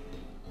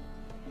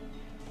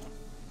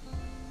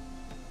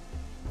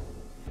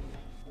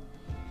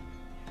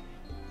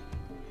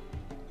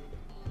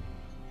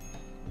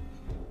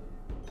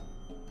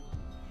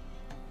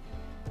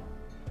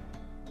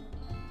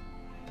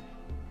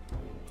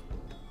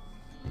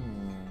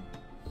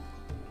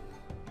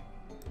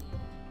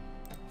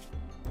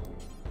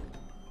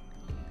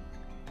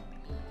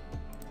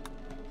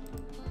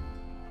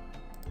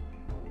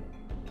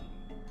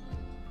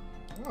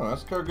 Oh,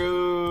 this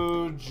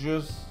cargo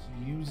just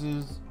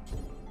uses...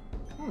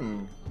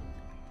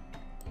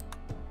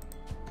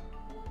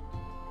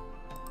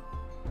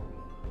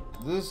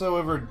 This,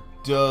 however,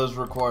 does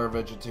require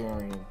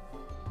vegetarian.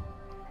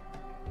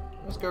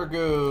 This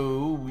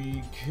cargo,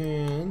 we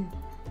can...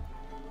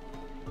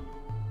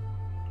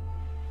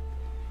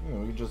 we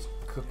can just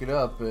cook it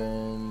up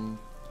and...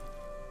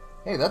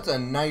 Hey, that's a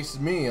nice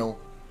meal.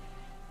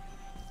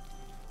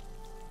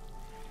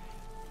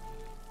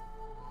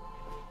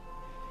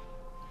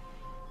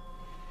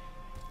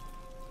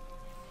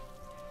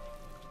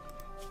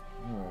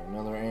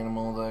 Another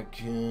animal that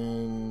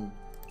can...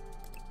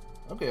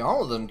 Okay,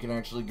 all of them can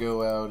actually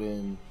go out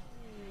and...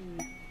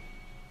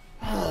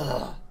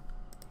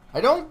 I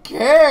don't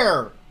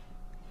care!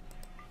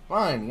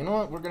 Fine, you know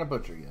what? We're gonna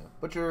butcher you.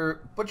 Butcher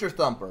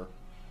Thumper.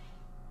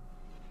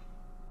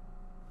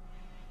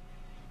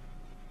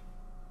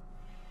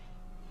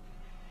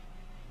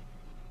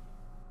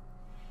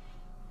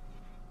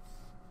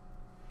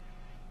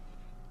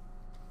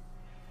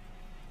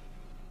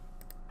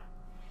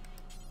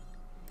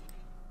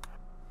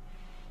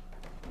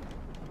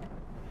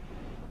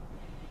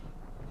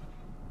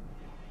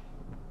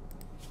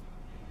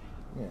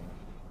 Yeah.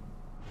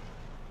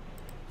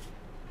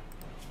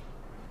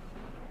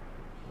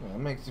 That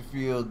makes you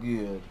feel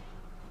good.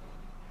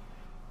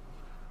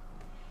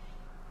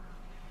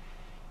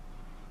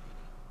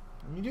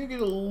 And you do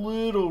get a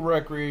little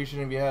recreation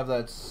if you have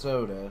that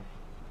soda.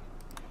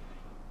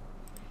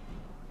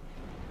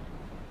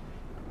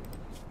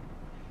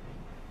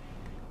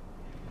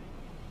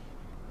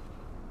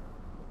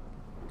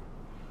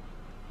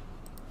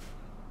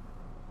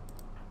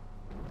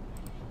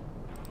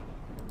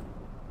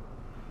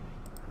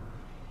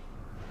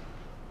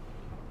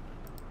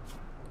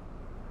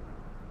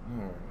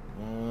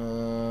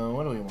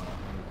 What do we want?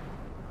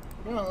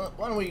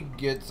 Why don't we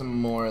get some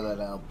more of that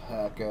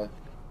alpaca?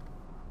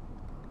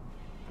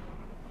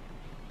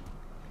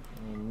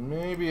 And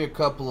maybe a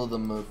couple of the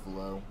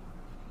muffalo.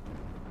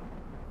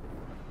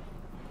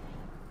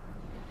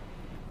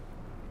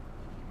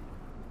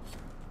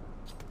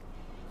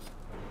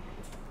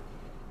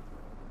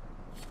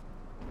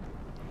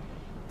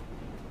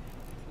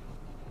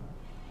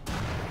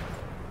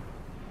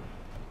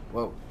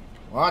 Whoa,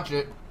 watch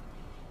it.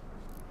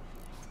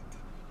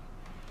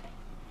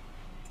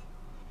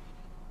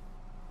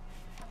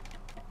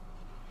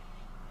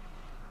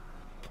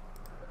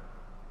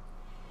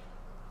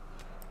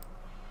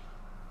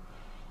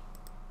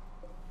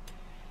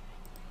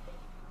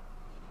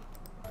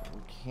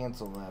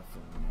 Cancel that for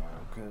now,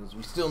 because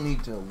we still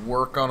need to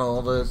work on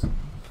all this.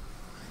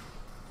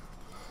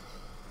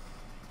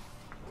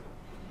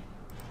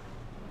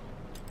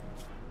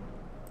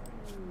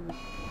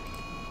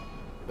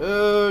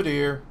 Oh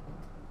dear.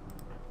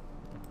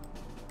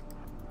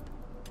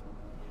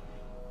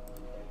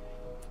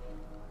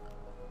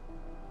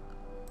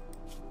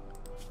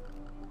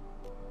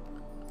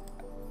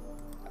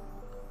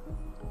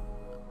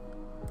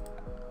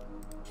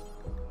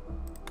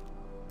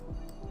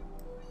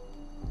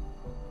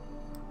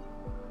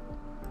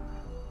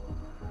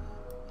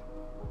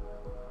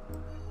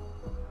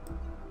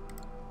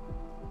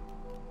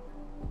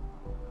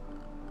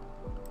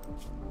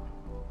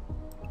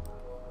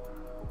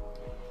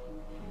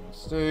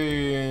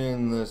 Stay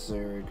in this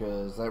area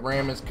because that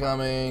ram is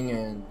coming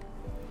and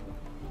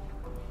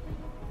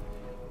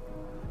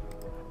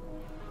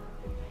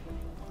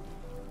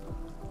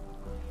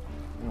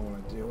I don't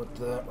want to deal with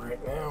that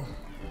right now.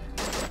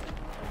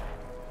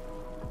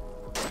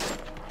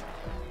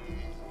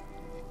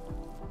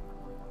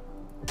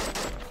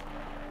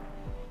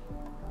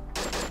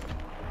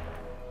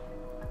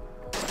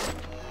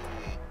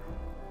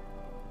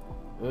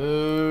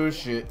 Oh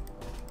shit.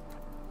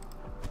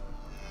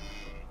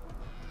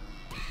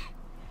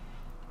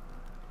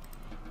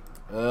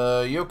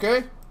 You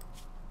okay?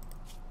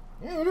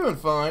 Yeah, we're doing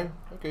fine.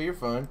 Okay, you're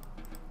fine.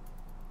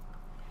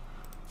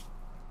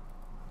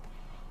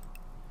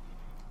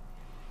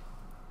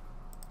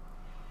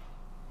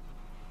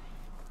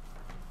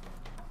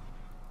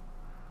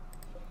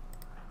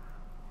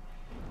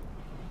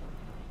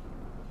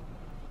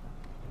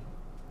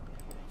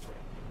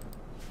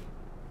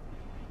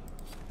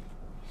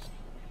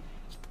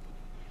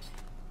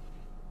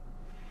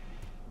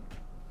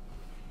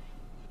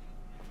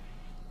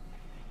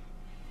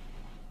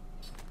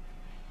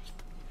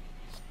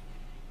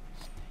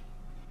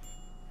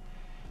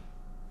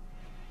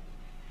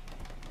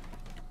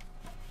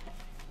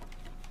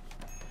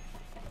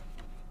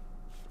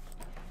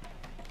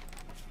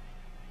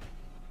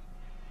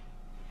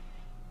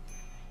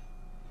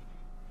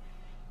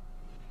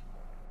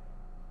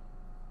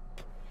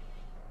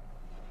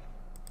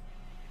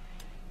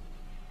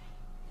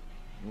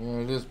 Yeah,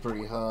 it is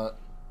pretty hot.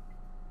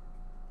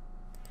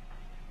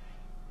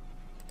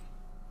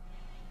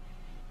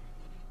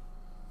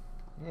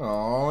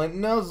 Oh, it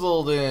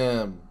nuzzled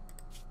him.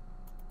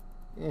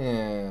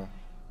 Yeah.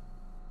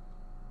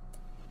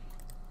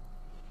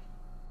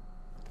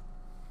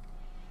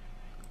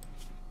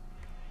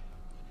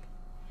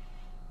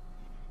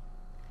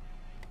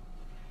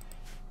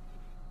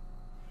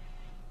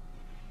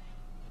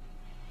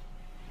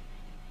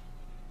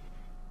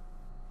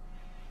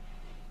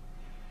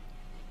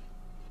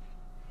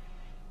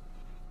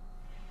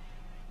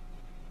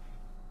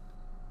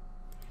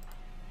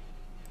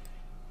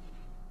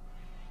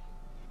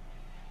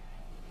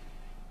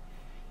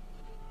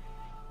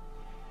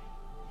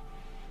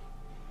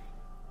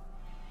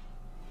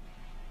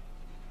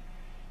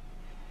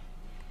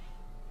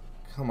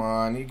 Come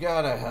on, you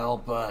gotta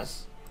help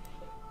us.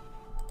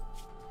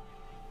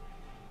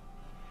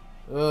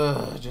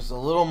 Ugh, just a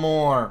little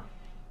more.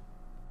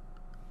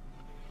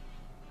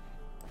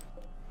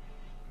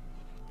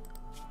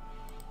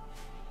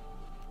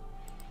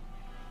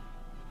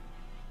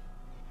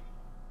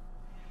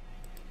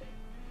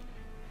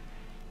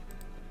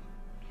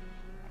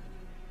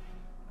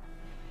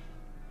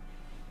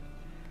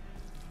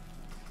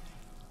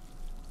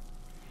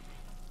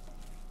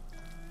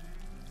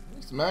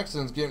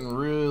 Maxon's getting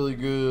really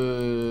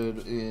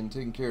good in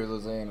taking care of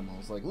those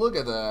animals. Like, look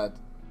at that.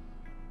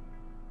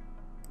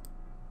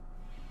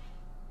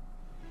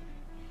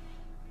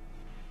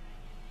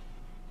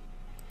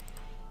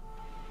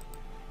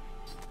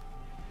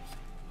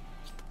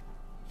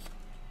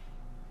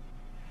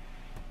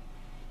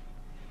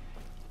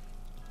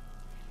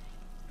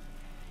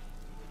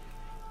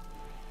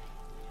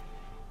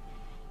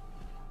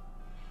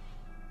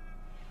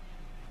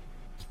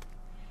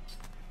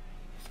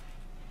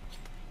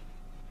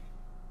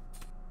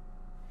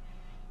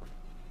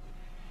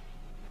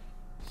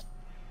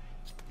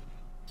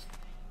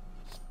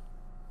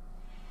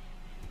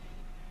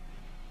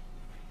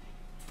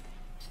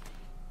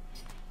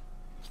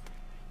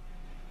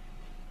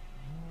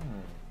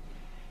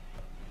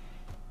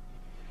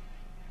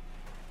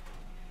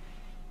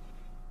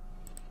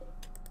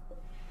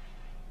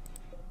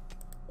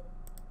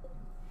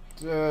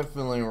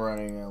 Definitely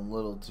running a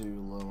little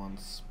too low on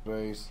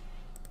space.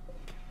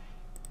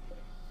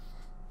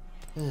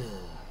 That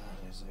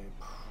is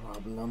a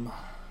problem.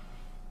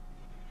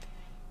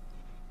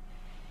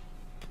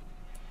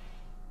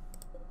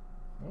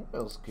 What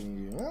else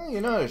can you do? Well,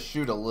 you know how to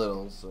shoot a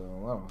little, so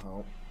that'll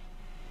help.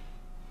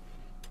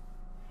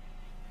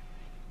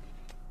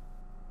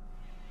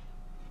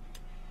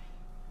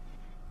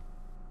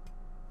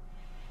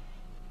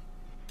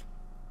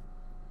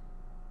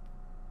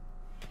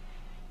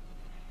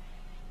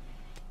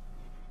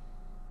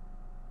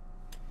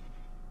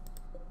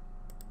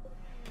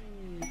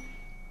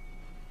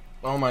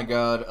 Oh my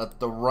god,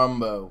 the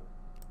Rumbo.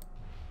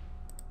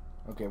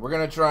 Okay, we're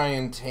gonna try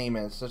and tame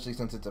it, especially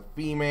since it's a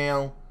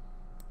female.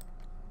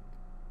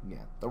 Yeah,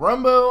 the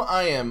Rumbo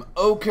I am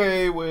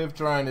okay with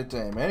trying to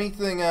tame.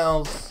 Anything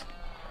else?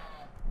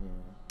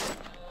 Yeah.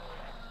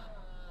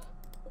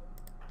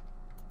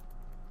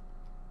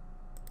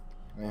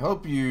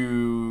 hope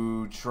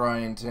you try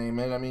and tame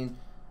it. I mean,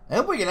 I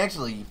hope we can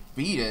actually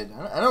feed it.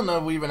 I don't know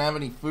if we even have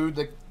any food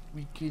that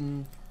we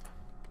can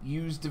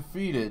use to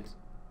feed it.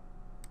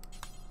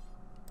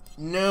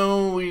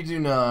 No, we do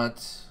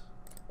not.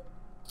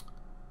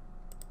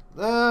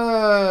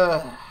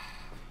 How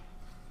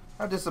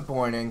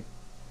disappointing.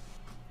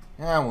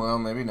 Yeah, well,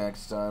 maybe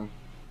next time.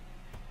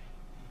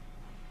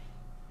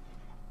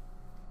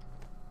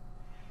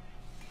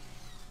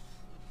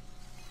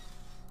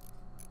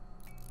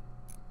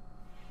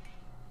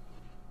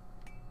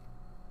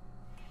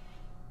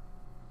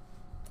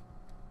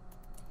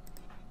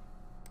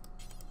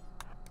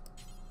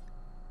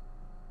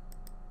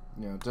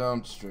 No,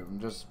 don't strip them.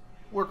 Just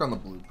work on the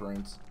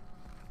blueprints.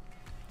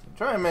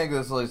 Try and make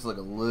this place look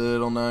a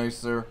little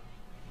nicer.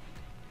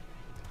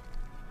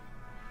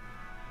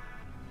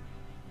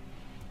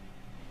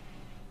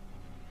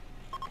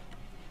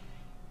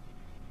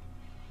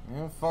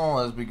 And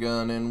fall has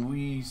begun, and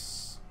we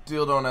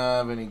still don't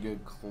have any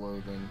good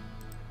clothing.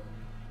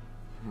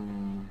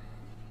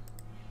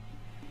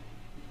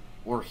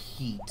 Or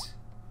heat.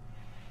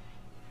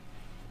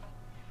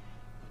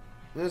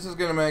 This is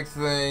gonna make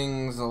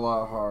things a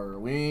lot harder.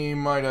 We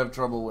might have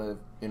trouble with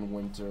in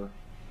winter.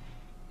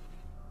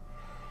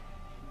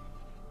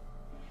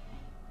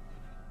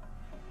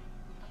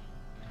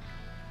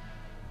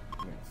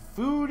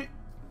 Food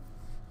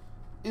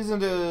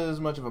isn't as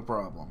much of a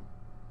problem.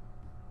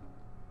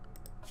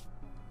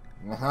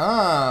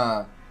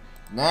 Aha!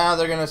 Now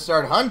they're gonna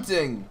start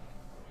hunting!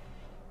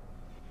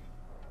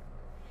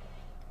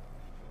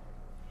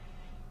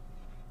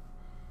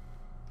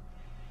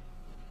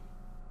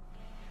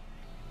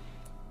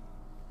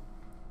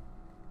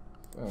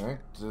 Alright,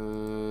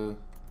 yeah,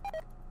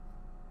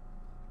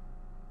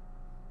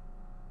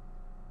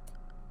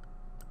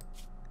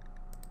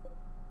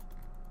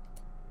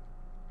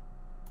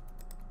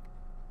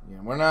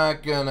 we're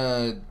not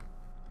gonna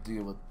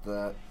deal with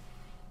that.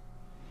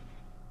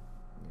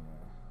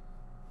 Yeah.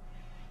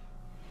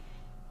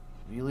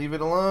 If you leave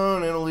it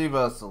alone, it'll leave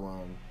us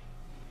alone.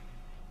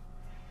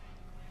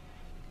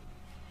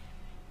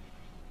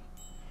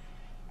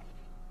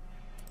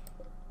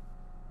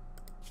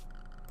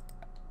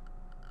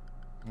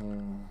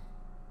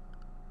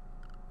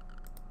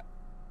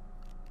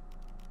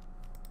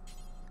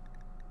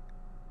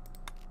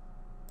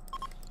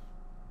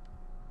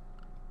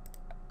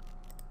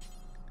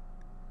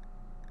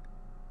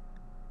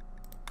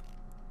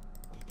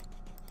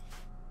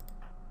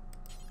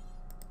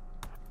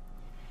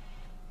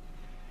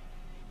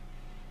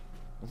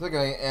 I think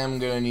I am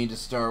gonna need to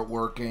start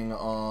working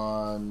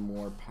on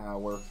more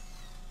power.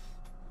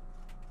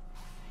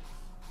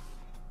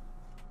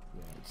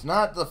 Yeah, it's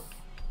not the...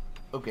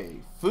 Okay,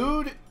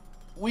 food,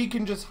 we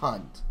can just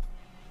hunt.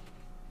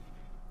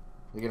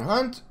 We can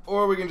hunt,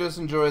 or we can just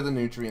enjoy the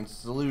nutrient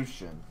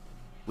solution.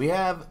 We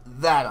have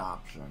that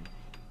option.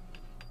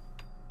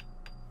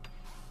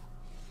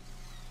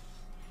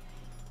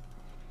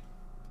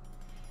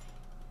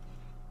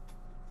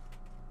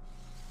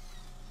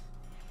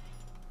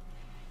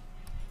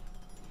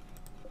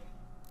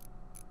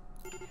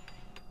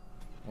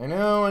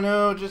 I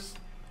know, just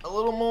a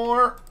little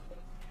more.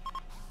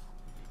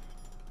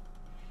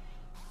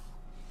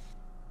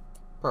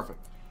 Perfect.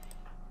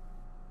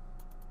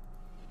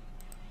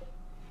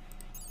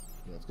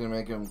 Yeah, it's gonna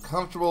make him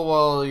comfortable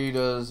while he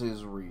does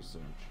his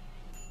research.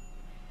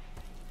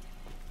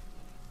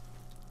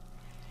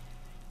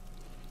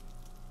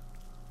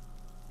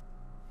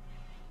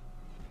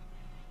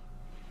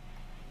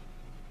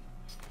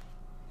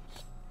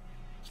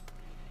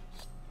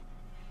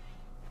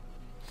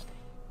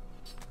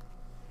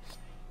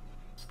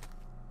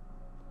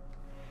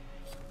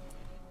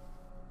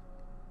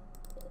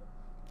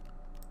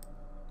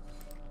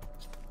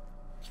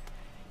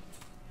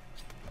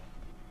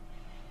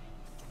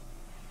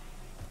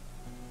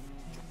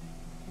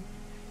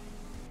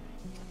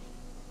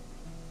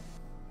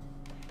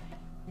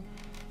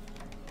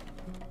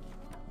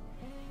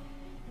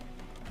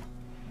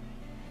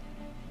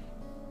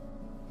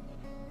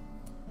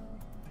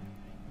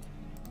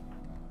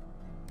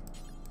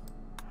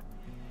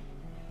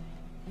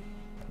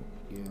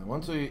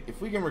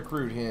 If we can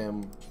recruit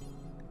him,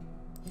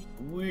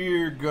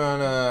 we're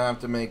gonna have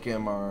to make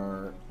him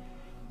one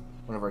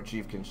of our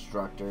chief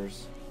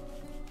constructors.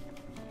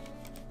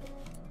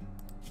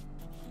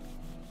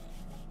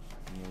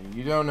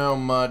 You don't know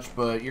much,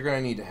 but you're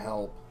gonna need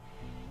help.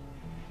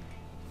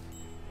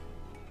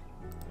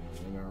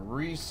 In our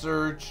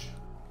research,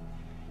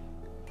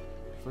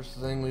 first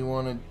thing we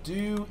want to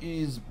do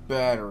is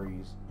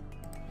batteries.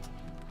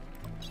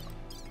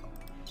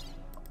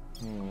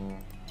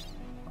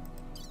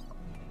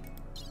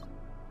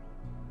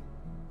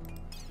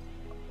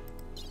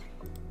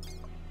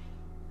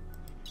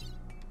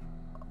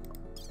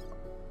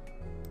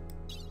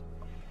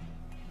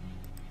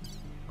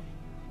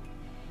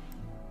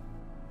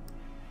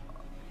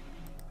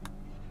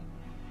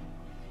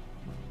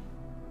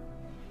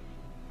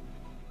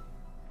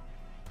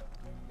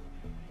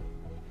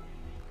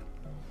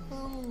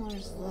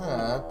 There's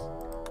that.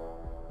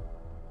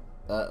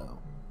 Uh-oh.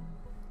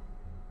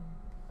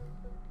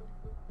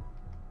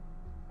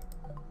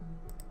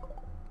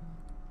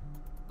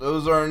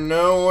 those are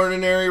no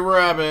ordinary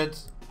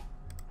rabbits.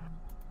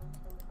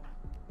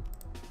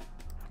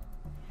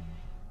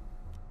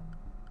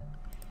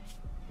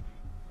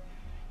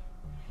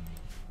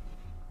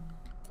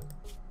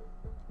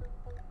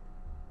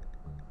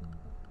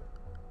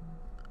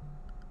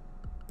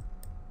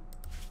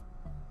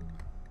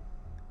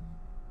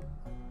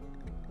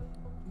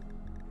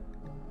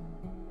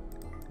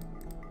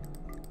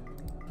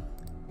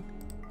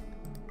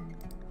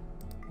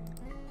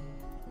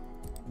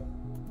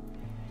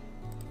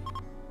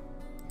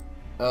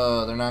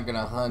 Oh, they're not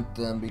gonna hunt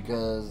them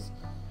because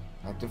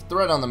active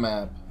threat on the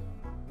map.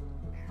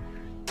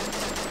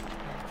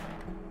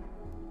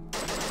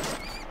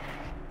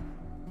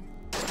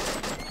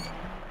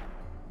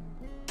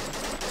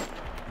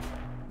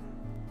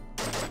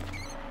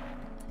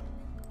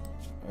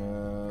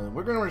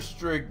 We're gonna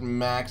restrict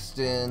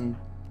Maxton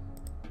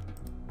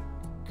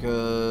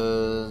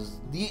because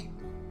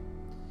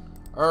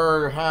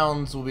our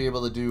hounds will be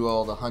able to do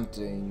all the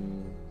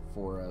hunting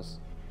for us.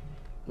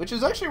 Which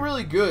is actually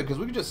really good, because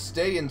we can just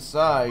stay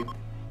inside.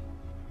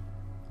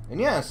 And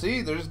yeah,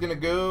 see, they're just going to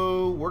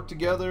go work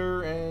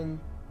together and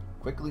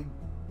quickly...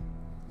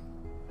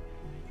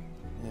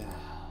 Yeah.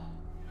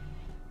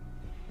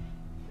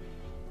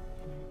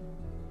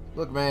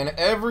 Look, man,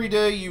 every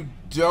day you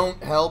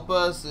don't help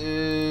us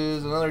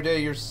is another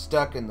day you're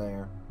stuck in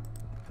there.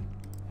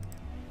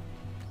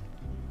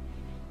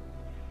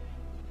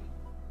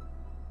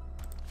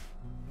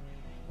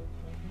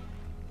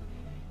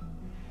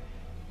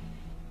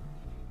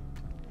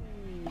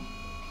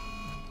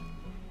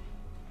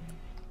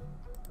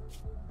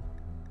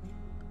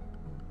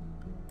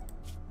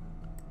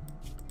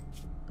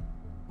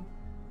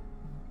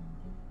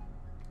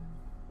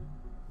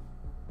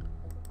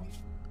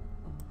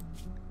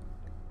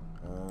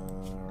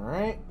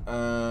 Alright,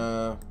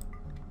 oh,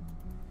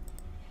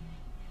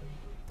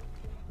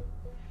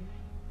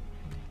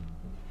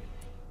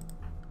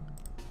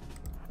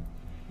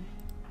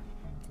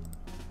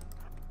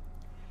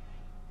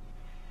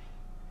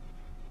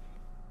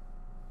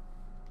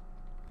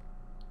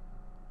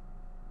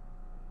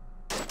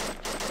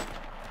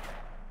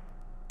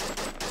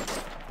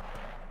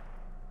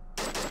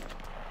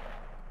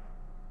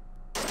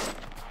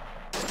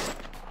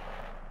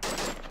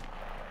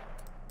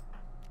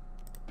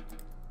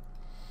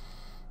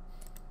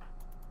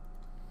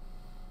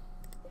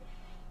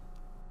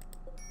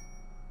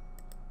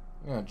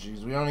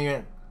 jeez, we don't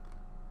even...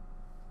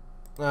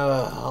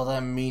 all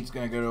that meat's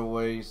gonna go to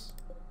waste.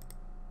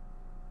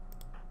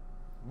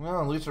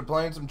 Well, at least we're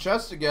playing some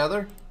chess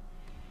together.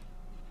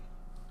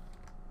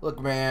 Look,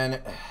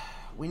 man,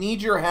 we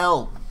need your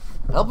help.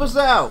 Help us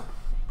out.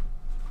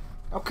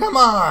 Oh, come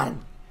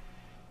on.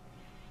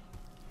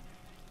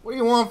 What do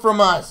you want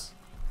from us?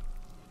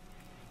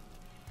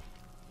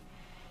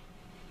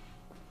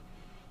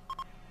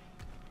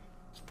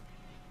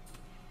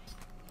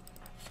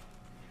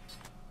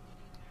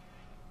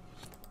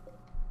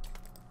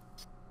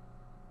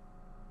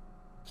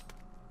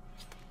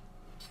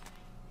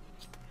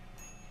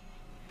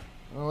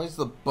 Well, at least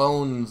the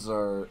bones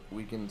are...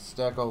 We can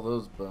stack all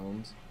those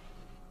bones.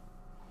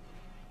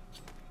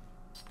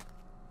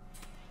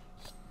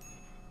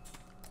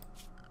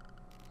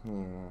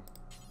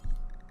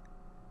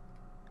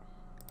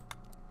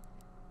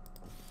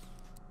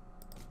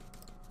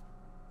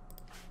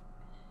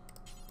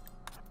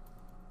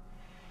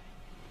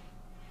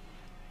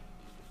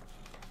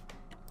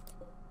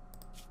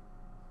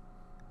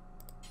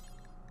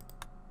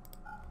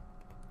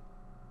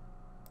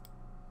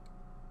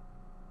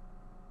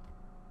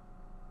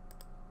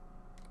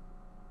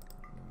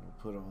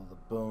 Put all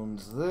the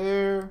bones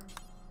there.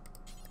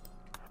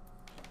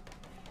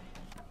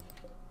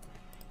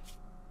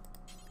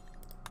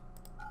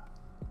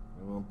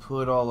 And we'll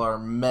put all our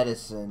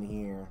medicine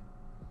here.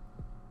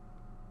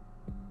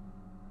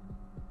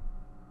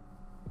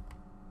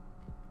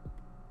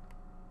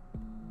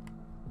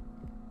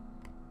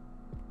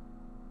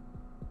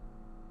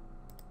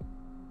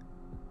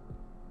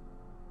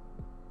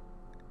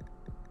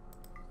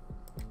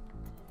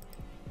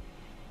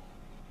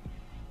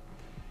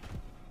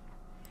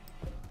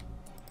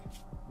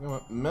 You know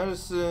what?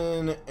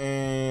 Medicine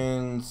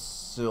and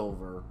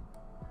silver.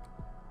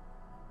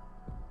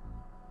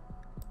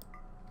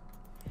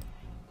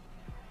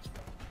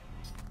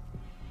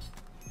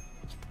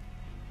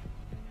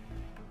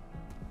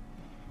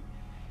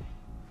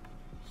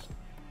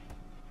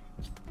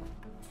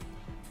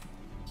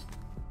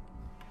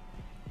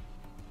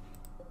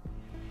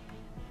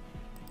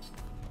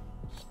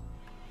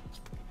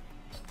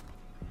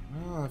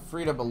 Well, I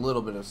freed up a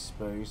little bit of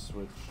space,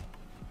 which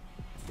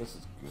I guess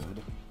is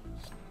good.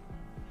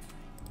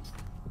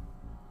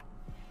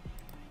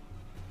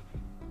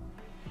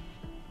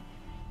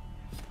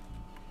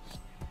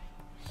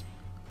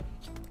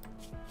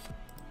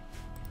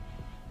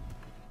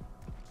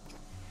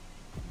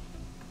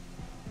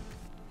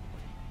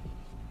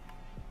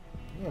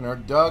 And our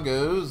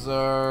doggos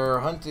are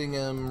hunting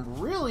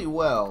him really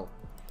well.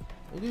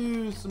 They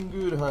do some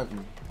good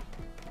hunting.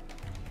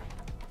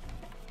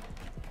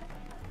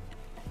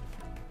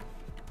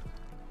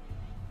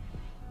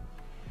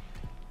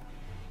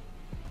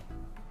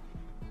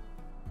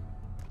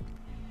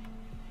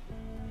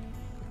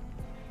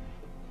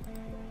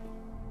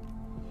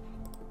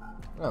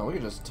 Oh, we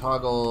could just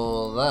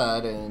toggle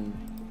that and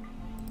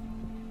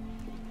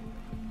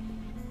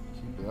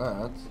keep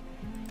that.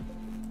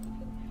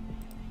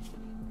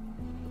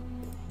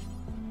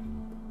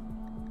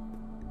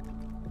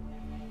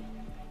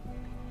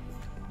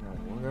 Now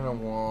we're gonna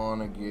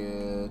want to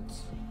get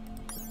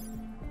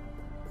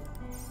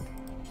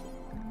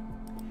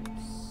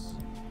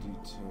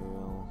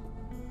detail.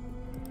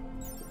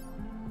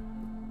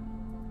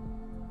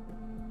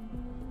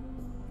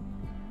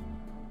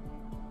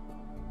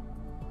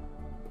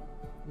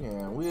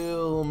 Yeah,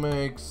 we'll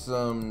make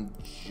some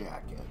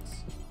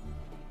jackets.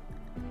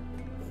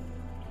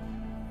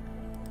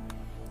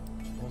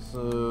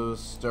 Also,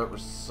 start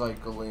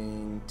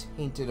recycling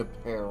tainted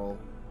apparel.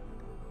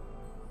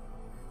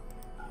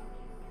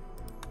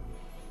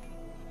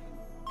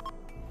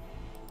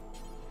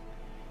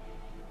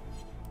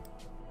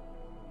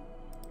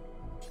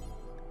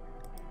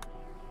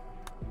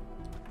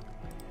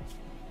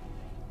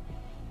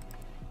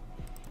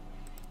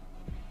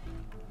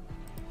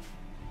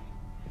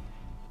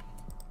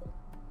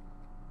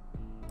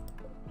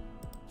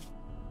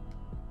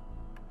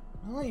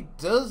 Well, he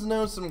does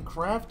know some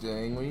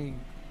crafting.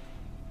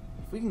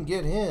 If we can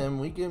get him,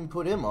 we can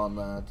put him on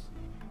that.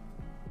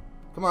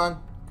 Come on,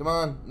 come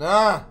on.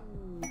 Nah!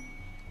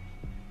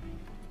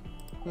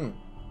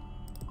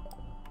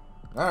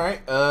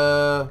 Alright,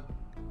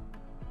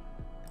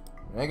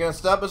 ain't gonna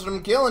stop us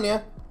from killing you.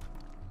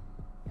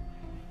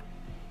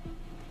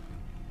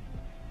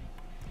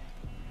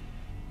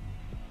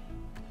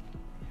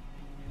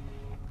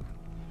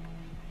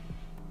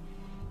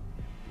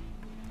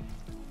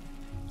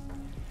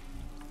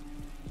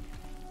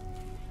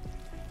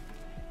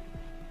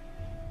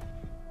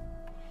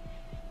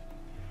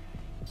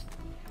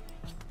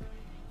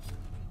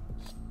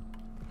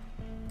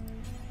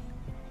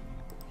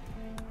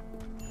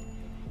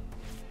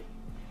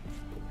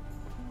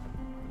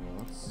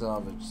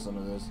 Salvage some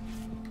of this.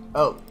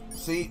 Oh,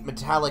 see?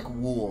 Metallic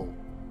wool.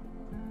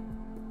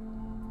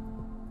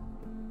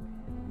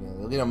 Yeah,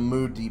 they'll get a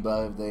mood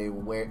debuff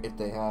if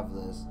they have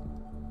this.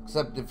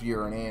 Except if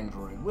you're an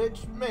android,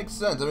 which makes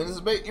sense. I mean, this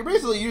is you're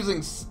basically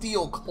using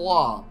steel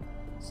cloth,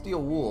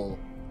 steel wool.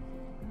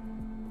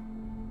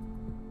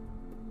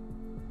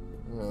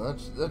 Yeah,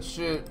 that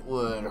shit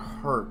would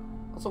hurt.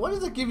 Also, why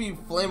does it give you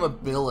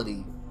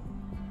flammability?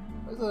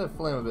 Why does that have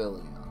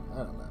flammability on it? I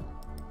don't know.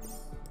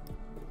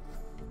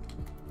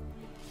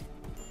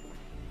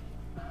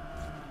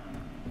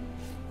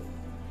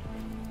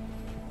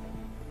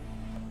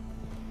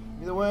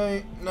 Either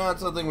way, not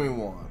something we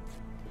want.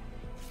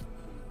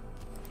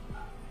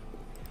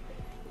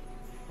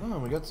 Oh,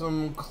 we got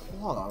some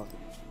cloth.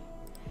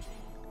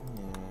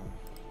 Yeah.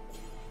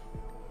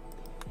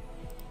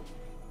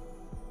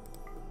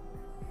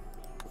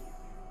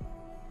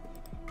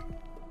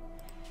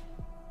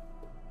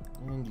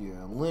 And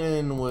yeah,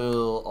 linen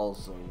will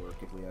also work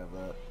if we have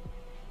that.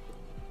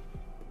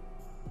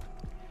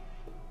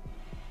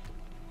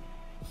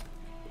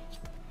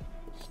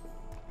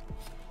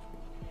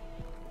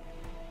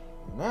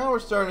 Now we're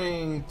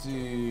starting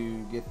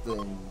to get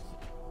things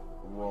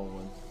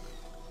rolling.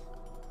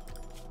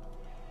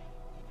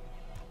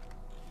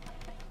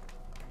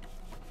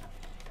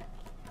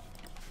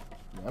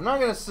 I'm not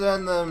gonna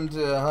send them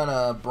to hunt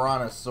a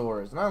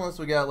brontosaurus, not unless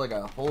we got like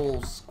a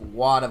whole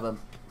squad of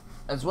them,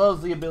 as well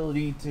as the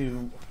ability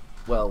to,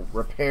 well,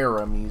 repair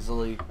them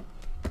easily.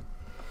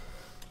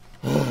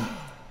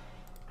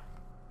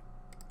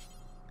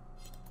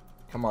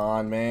 Come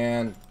on,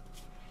 man.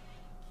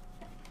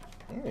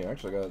 Oh, you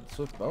actually got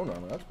swift bone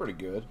armor. That's pretty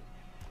good.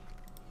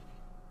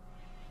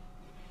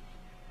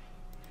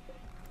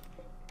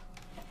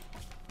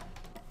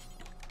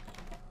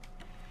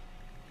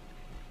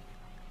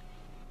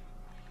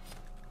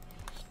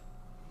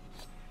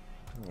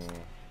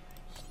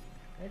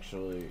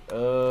 Actually,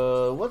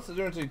 what's the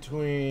difference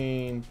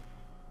between...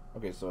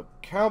 Okay, so a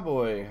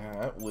cowboy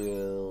hat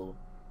will...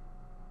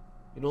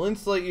 It'll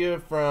insulate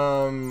you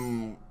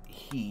from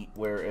heat,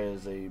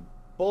 whereas a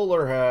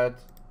bowler hat...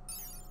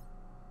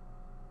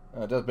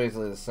 it does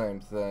basically the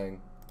same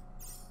thing.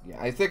 Yeah,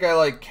 I think I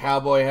like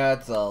cowboy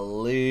hats a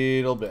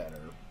little better.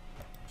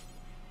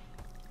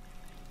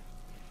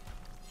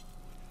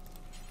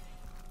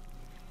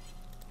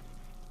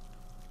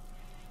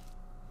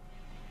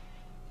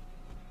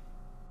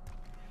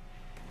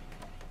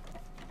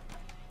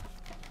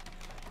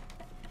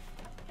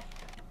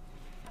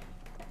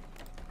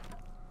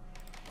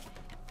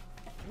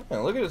 Yeah,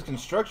 look at his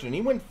construction.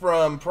 He went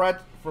from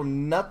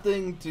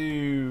nothing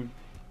to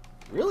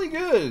really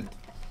good.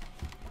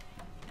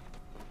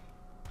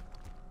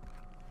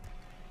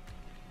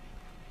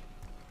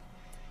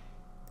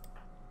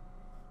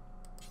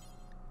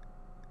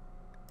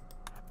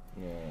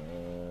 Yeah,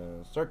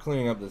 start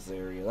cleaning up this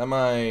area. That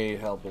might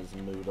help his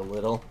mood a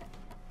little.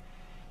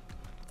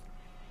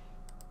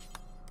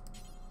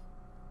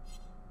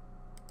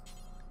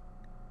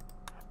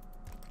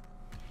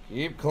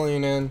 Keep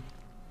cleaning.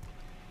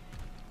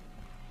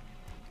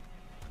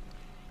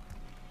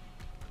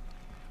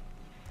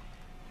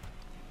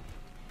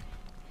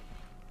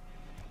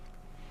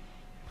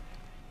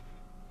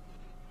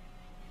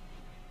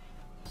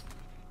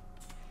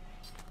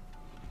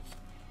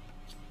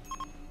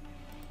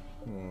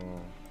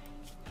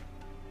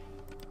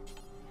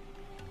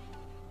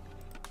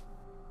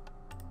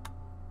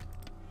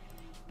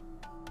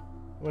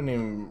 Wouldn't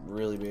even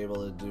really be able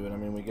to do it. I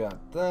mean, we got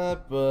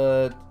that,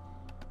 but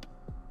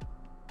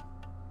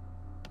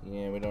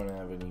yeah, we don't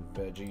have any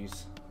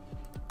veggies.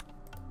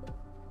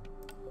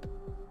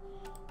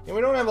 Yeah, we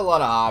don't have a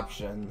lot of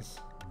options.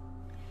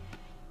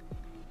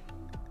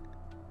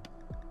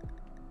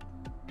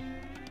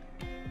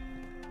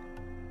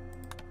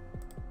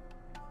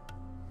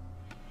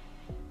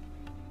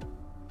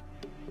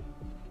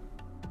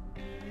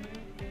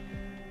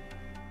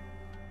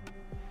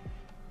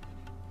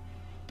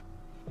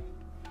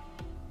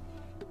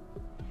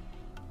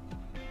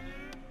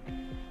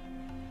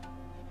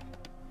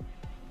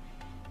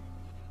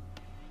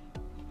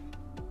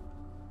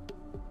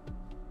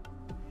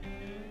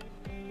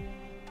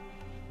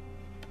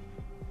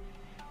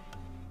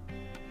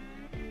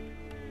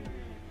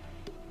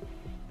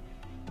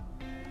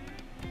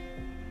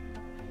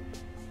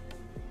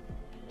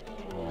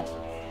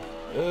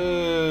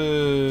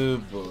 Oh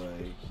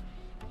boy.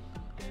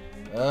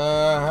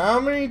 How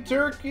many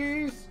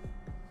turkeys?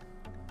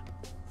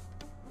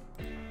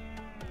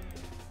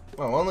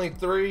 Oh, only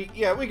 3?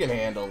 Yeah, we can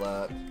handle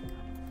that.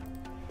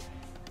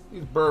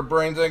 These bird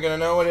brains ain't gonna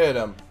know what hit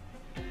them.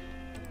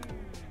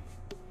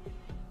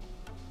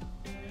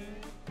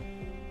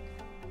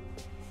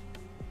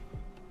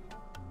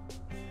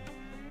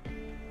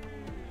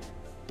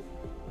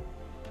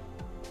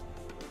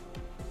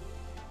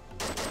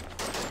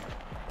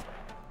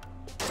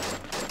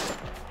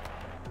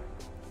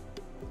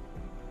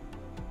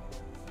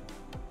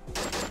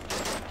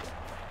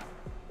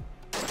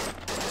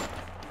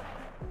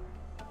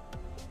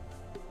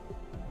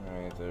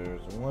 Alright,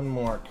 there's one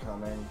more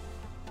coming.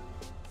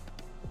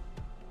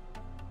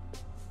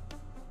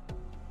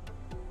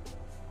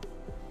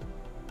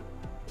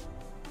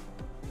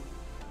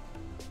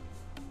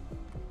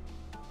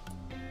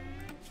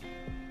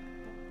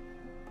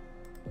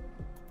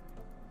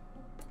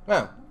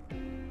 Oh.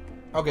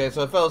 Okay,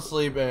 so I fell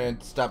asleep and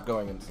it stopped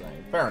going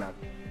insane. Fair enough.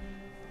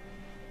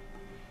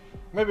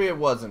 Maybe it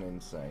wasn't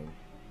insane.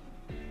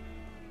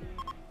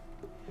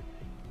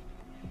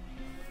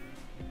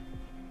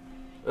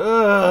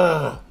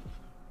 Ugh!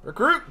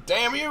 Recruit,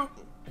 damn you!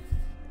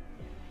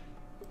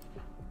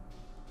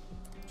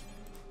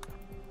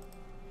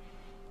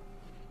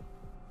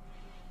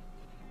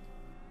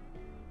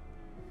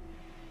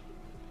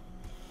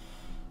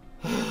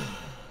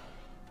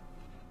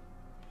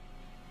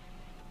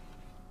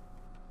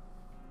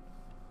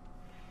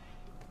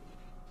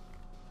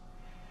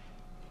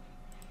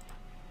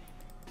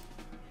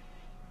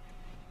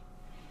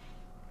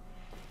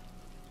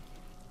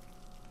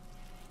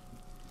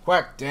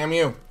 Quack, damn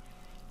you!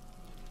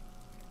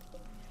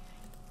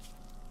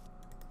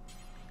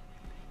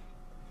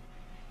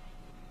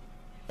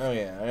 Oh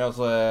yeah, I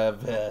also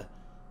have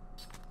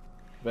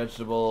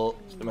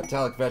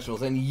metallic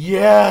vegetables, and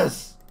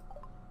yes!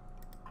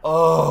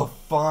 Oh,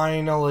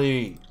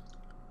 finally!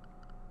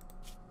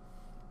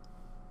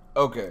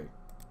 Okay.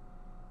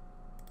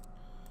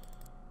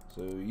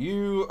 So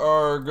you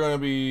are gonna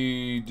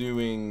be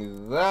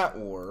doing that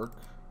work.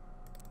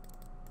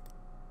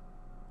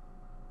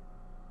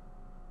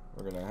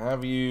 We're gonna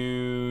have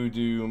you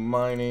do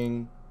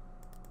mining.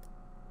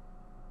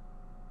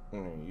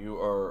 You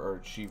are our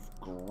chief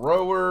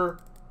grower.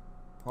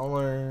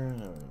 Holler.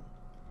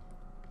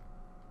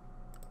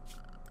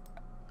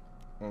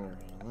 Alright,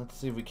 let's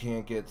see if we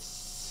can't get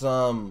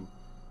some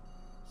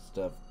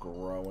stuff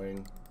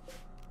growing.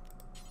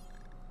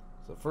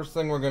 So first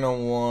thing we're gonna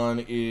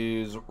want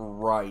is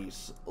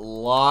rice.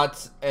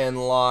 Lots and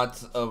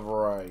lots of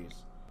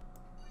rice.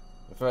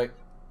 In fact,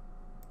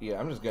 yeah,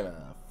 I'm just gonna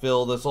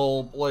fill this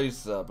whole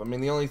place up. I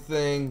mean, the only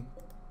thing...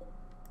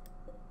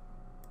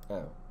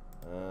 Oh.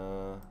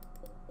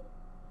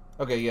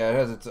 Okay, yeah, it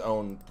has its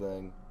own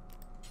thing.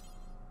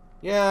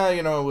 Yeah,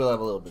 you know, we'll have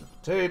a little bit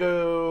of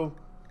potato.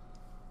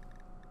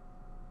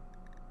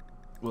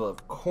 We'll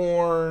have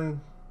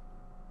corn.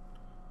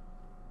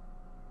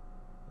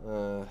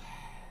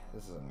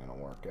 This isn't gonna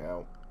work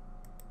out.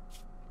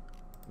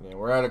 Yeah,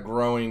 we're at a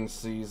growing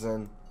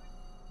season,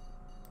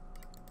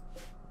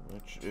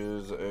 which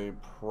is a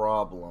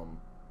problem.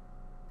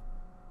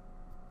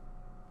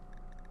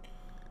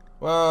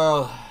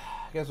 Well,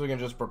 I guess we can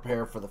just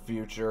prepare for the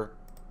future.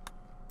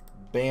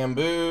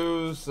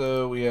 Bamboo,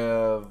 so we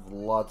have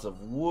lots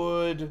of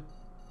wood.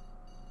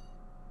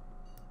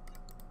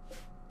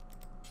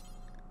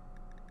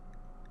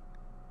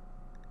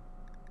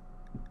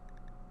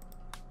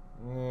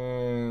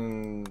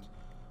 And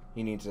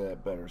he needs a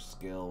better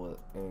skill with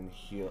and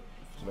heal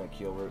to make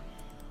heal root.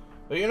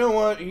 But you know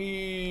what?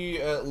 He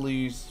at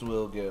least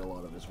will get a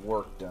lot of his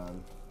work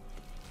done.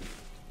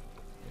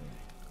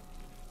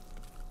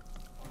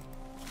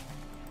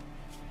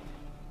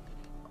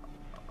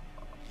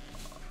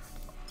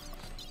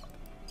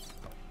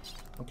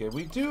 Okay,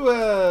 we do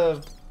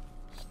have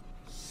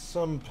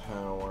some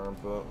power,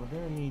 but we're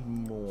gonna need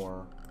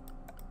more.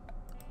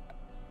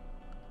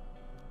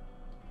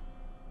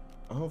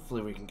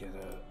 Hopefully we can get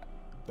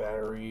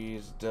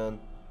batteries done.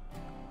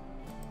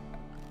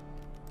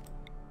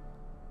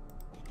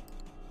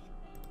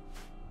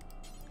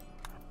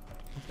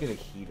 Let's get a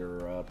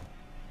heater up.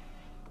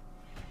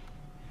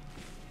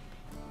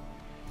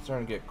 It's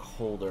starting to get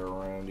colder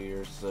around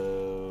here,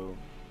 so...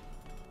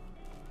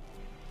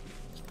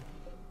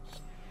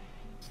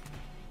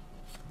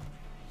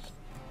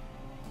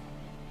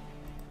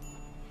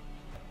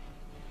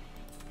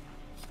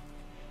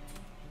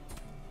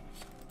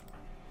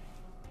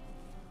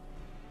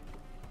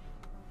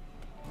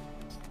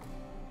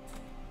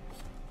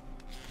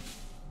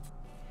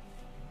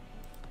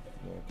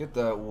 yeah, get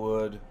that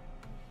wood.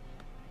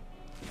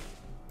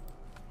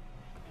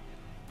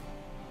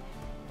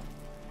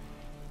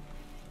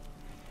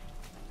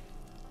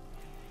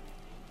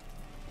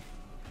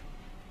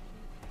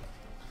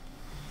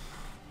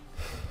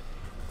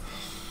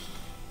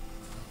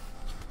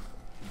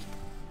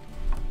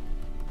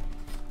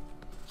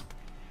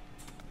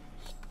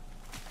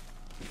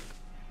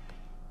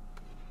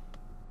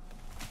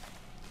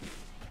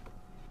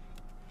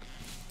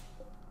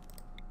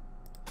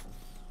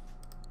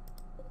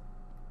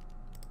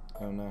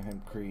 Oh, not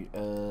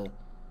hempcrete.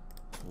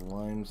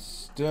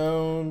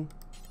 Limestone.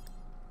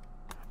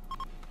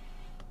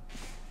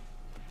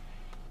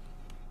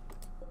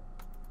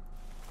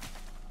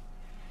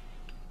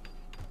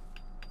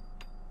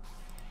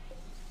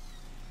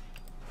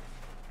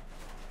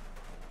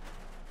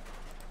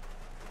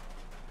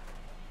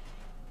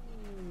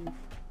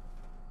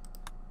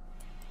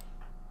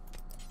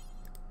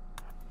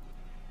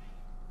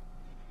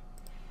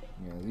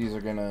 Yeah, these are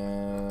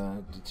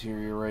gonna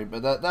deteriorate,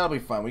 but that'll be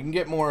fine. We can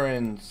get more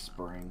in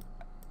spring.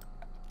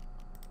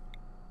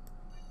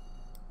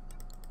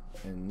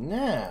 And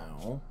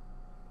now,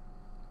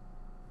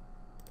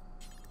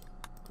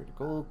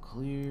 critical,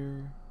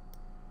 clear.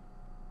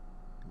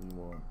 We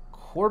want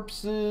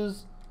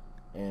corpses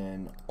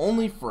and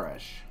only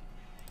fresh.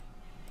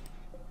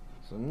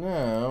 So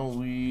now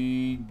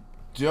we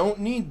don't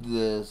need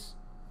this,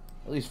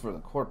 at least for the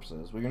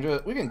corpses. We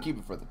can keep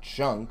it for the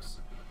chunks.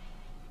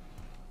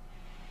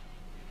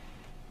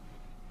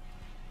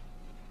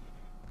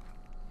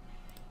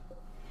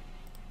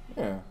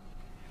 Yeah.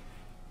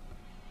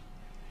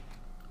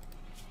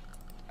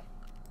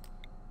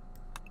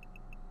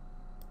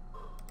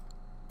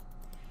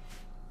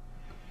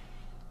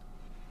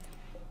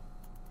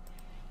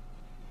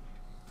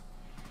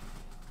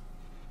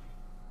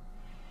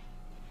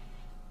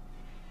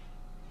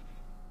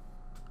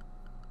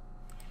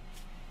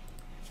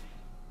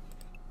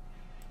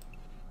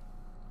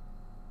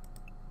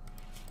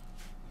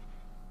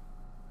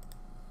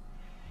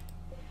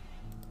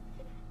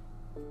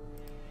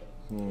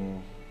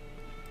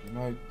 We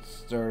might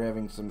start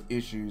having some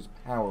issues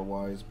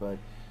power-wise, but...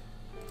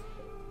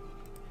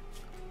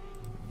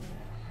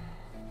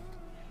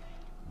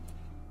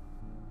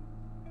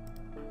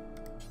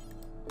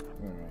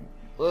 Alright.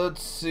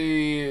 Let's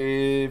see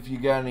if you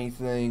got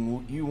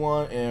anything you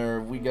want, or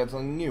if we got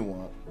something you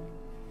want.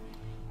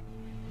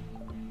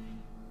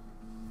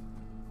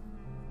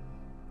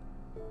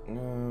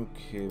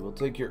 Okay, we'll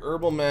take your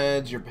herbal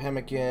meds, your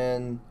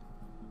pemmican...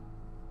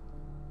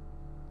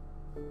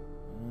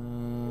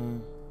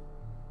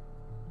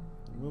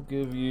 We'll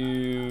give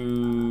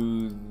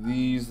you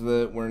these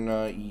that we're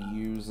not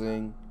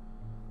using.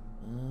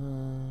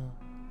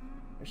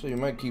 Actually, we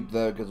might keep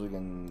that because we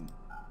can...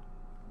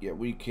 Yeah,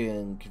 we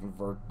can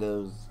convert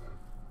those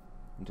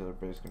into their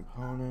base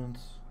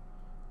components.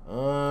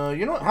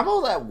 You know what? How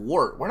about that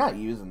wart? We're not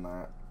using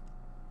that.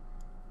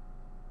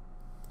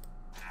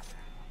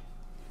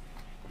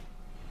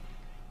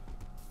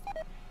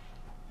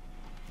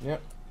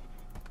 Yep.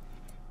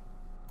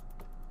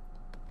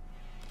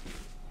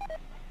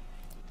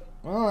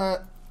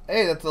 Well,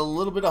 hey, that's a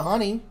little bit of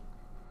honey.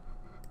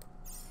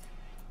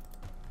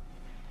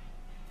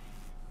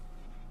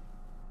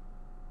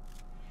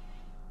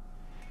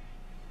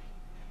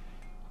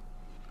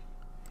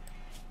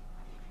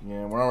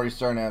 Yeah, we're already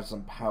starting to have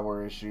some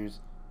power issues.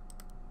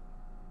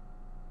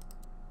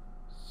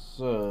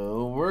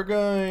 So, we're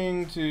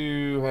going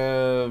to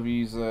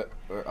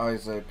have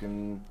Isaac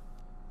and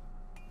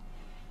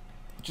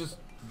just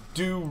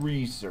do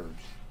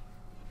research.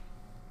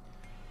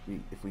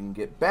 If we can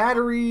get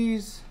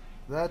batteries,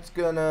 that's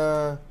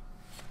gonna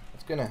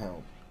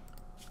help.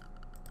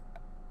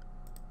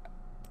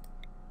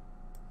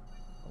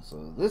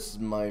 Also, this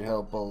might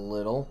help a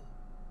little.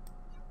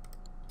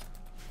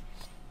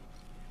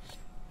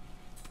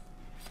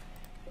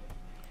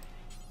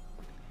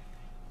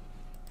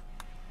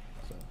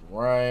 So,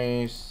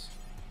 rice.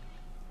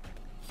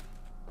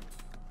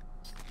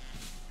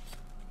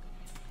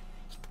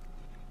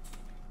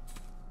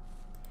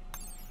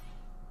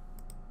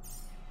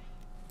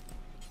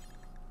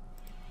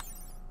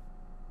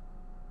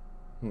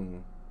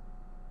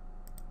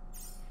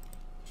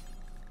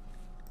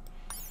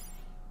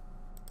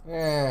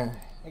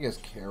 I guess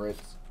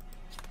carrots.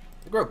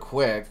 They grow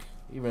quick,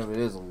 even if it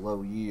is a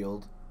low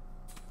yield.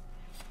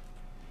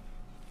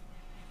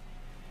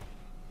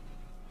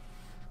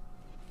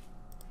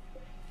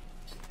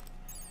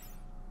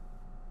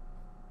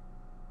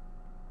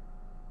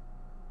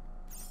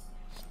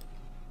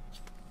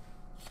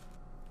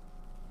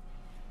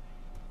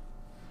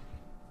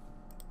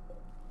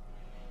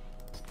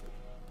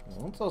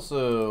 Let's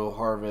also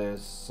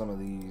harvest some of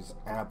these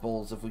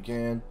apples if we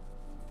can.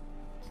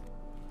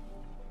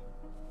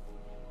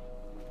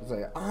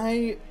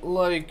 I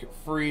like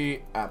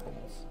free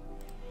apples.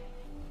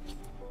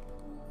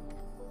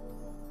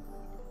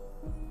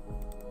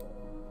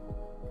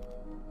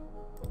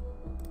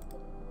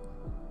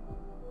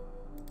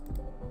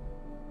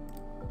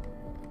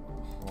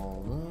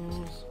 All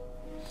those.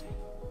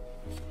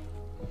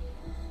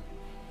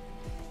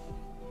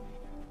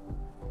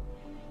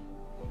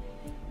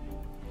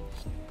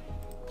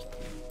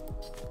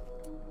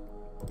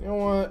 You know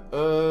what?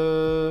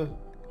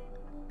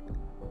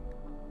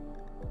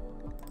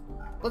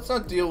 Let's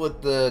not deal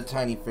with the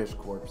tiny fish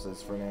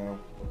corpses for now.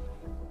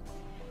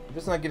 I'm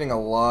just not getting a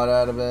lot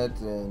out of it,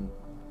 and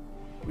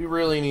we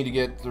really need to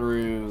get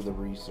through the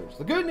research.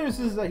 The good news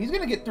is that he's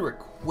going to get through it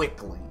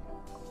quickly.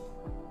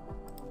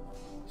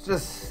 It's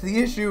just, the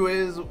issue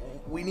is,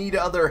 we need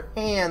other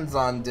hands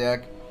on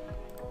deck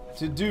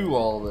to do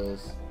all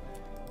this.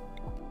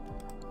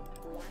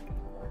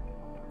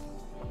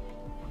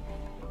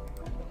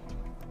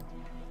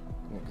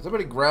 Can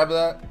somebody grab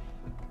that?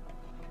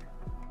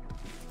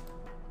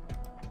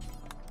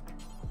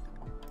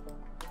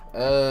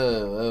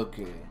 Oh,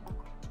 okay.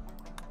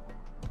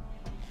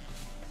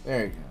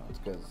 There you go. It's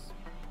because...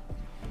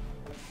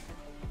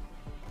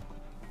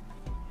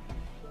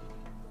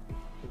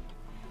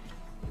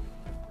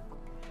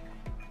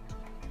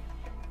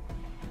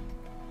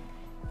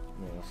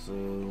 Yeah, so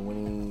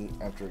when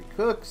he... after he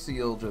cooks,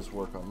 he'll just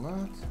work on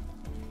that.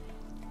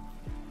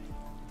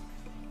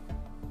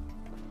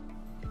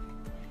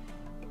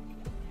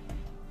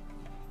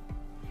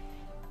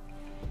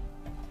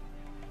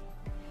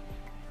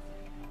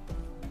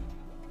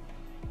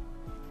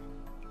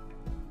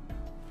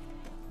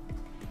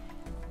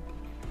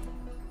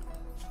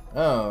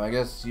 Oh, I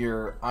guess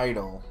you're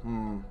idle.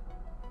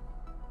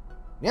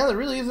 Yeah, there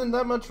really isn't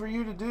that much for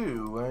you to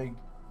do. I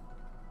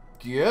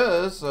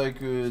guess I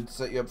could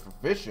set you up for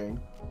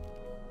fishing.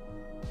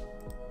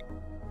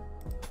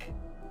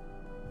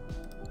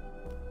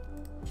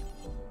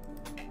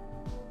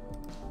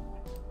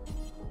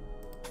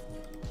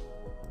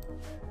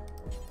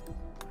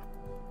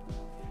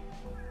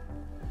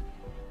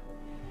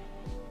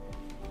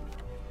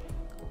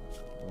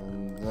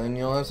 And then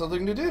you'll have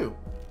something to do.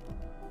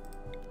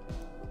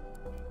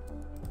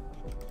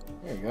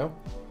 There you go.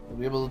 We'll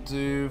be able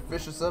to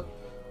fish us up.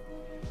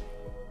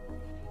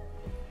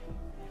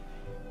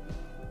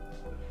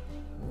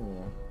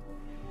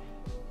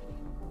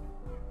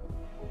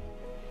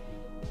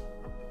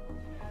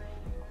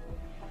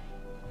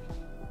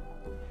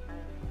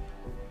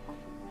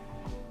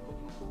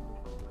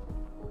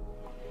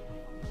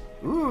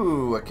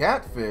 Ooh, a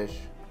catfish.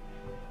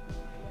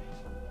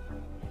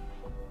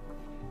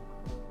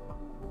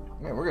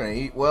 Yeah, we're gonna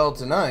eat well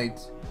tonight.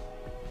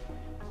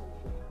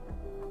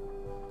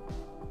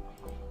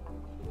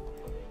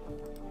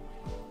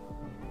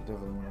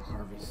 Definitely want to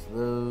harvest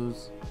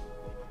those.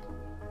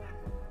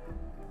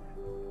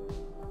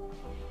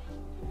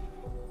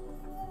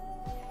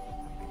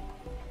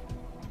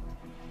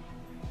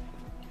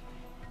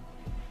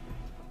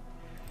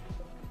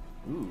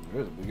 Ooh,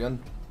 there's a big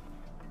gun.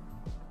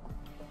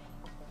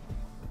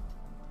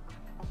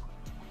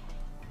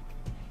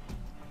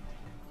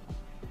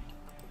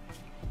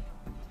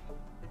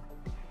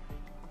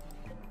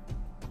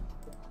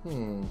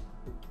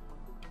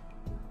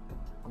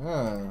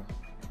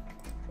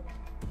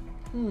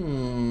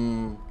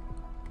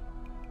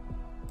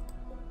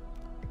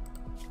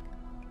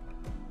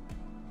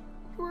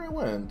 Where I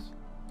went?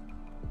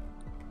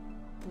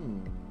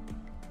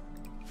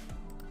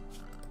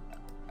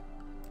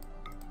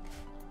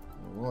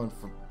 I want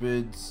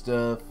forbid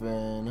stuff,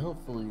 and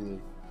hopefully the...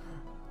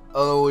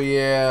 Oh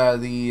yeah,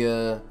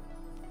 the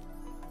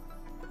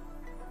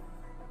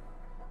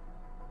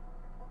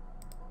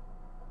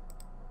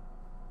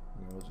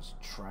we'll just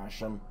trash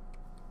them.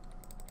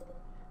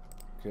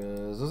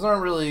 Because those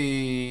aren't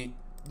really...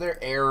 They're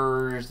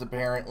errors,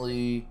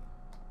 apparently.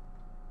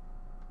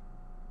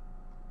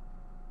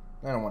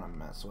 I don't want to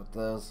mess with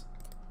those.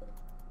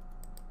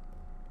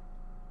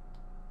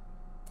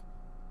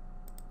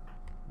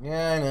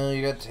 Yeah, I know,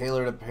 you got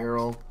tailored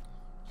apparel.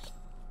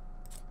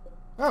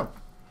 Oh.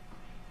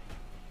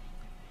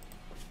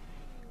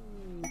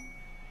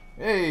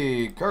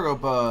 Hey, cargo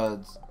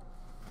pods.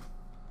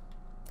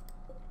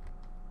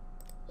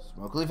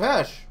 Smoke leaf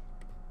hash.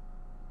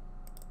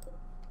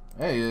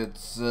 Hey,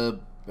 it's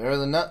better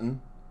than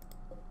nothing.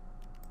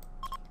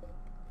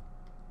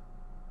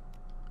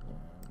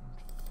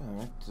 In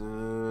fact,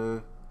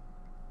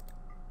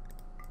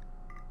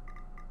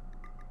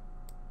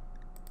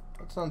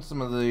 let's on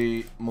some of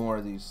the more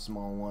of these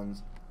small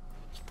ones.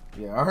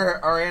 Yeah,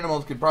 our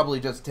animals could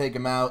probably just take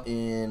them out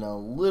in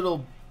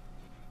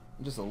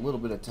just a little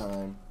bit of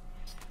time.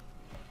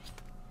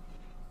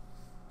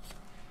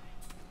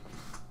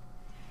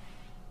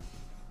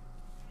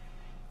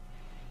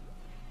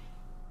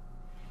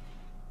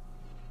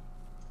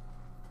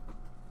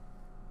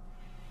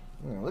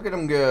 Yeah, look at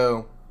them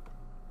go.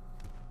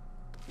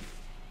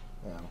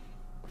 Yeah.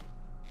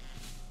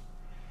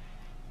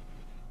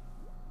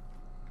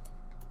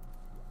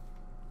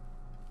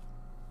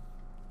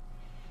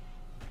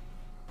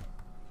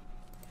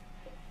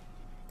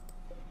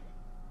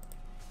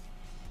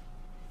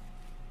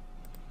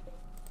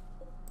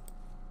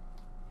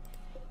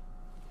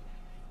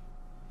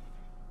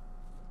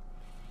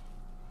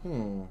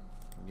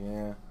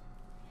 Yeah.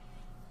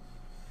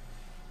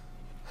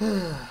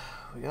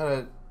 We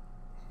got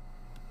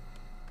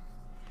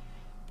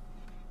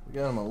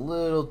him a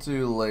little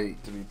too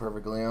late, to be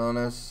perfectly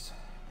honest.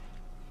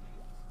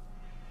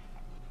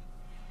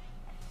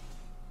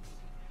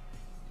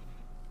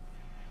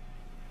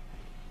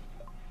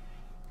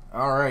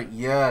 Alright,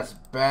 yes,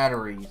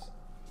 batteries.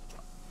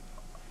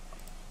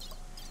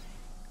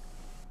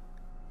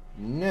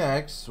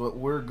 Next, what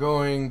we're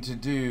going to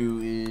do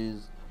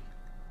is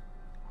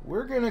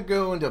we're going to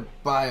go into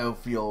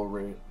biofuel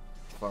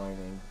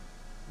refining.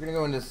 We're going to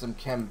go into some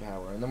chem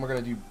power, and then we're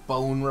going to do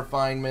bone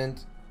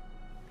refinement,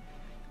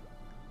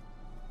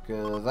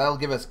 because that'll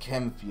give us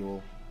chem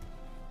fuel.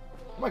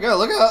 Oh my god,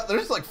 look how they're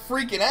just like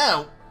freaking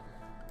out.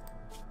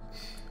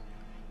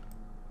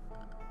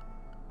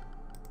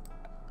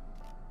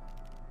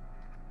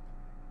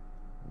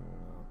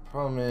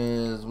 Problem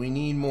is, we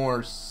need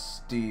more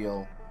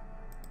steel.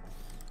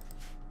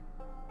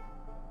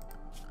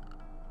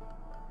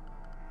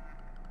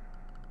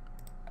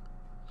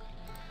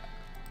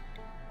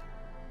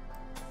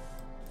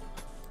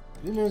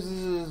 Good news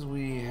is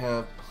we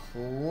have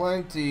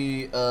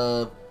plenty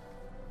of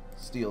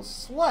steel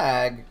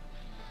slag.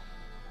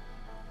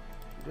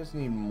 We just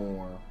need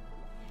more.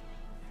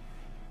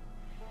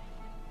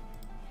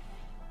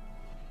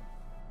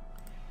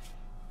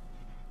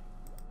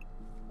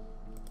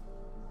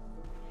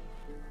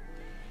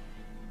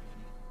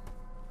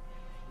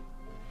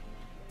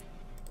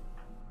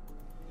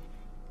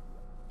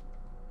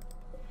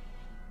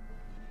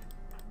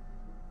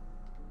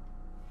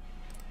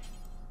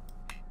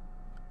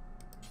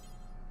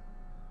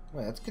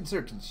 Wait, that's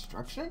considered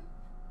construction?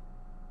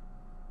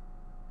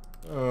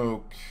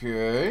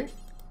 Okay.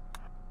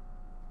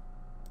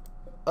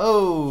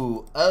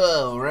 Oh,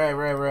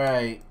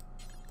 right.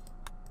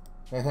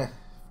 Of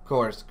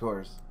course.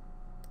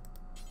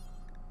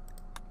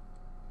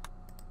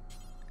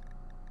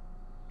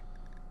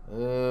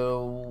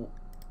 Oh.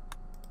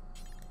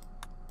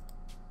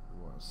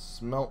 Want to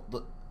smelt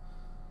the...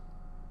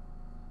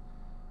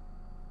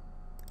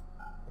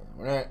 Yeah,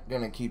 we're not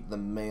gonna keep the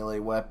melee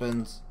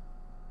weapons.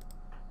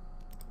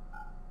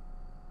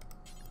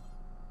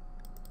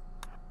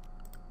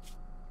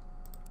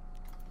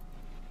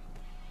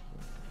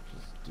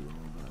 Do a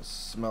little bit of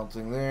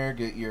smelting there.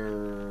 Get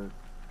your...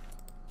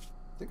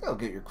 I think I'll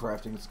get your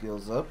crafting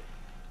skills up.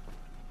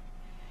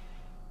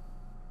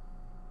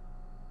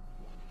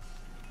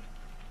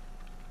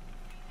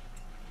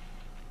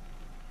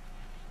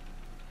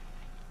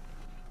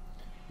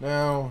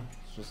 No,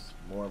 it's just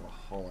more of a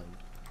hauling.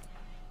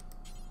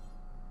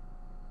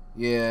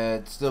 Yeah,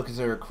 it's still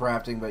considered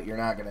crafting, but you're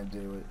not gonna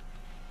do it.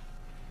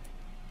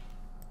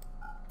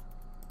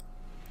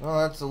 Well,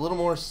 that's a little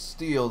more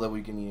steel that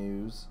we can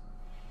use.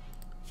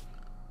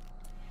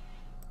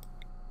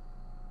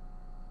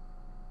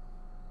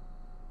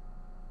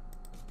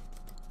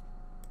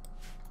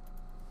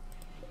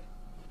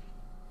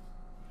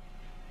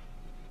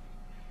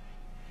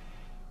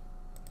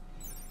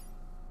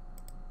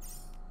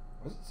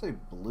 Why does it say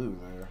blue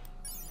there?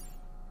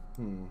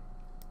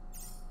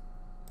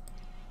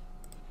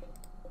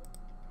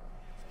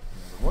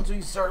 Once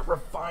we start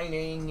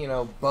refining, you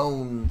know,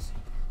 bones.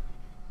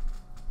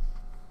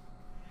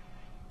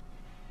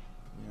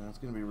 Yeah, that's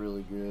gonna be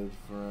really good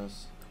for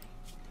us.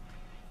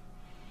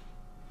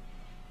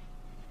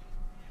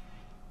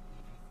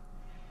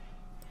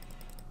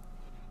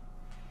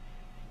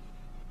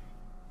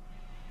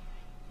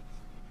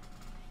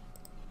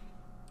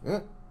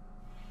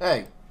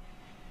 Hey.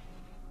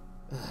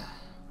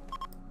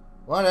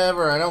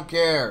 Whatever, I don't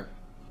care.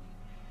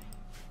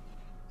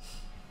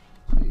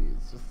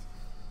 Jeez, just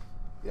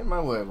get in my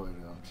way, why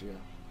don't you?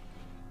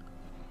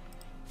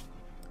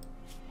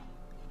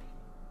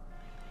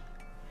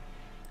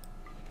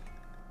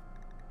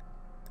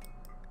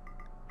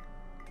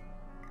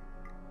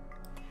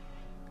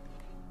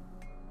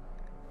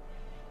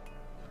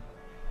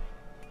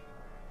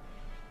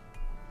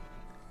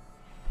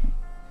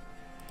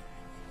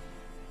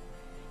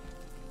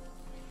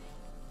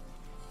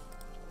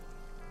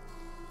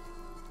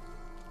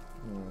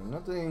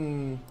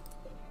 Nothing.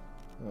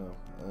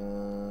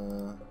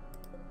 Oh,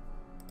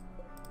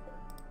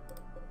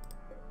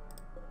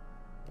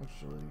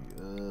 actually,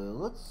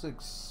 let's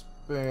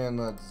expand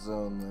that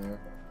zone there.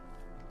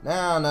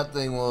 Now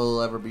nothing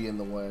will ever be in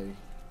the way.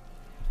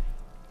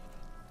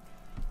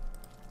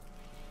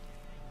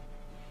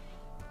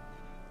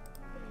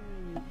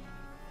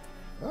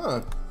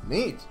 Oh,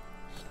 neat.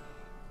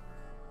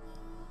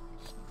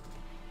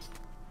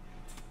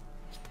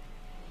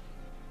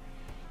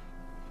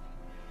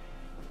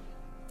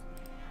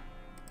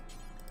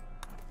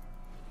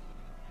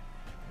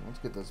 Let's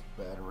get this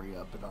battery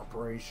up and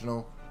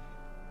operational.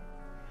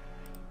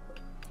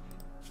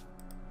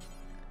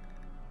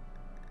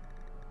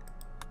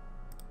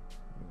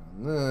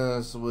 And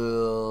this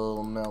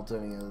will melt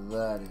any of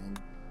that in.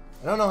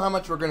 I don't know how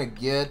much we're gonna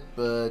get,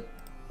 but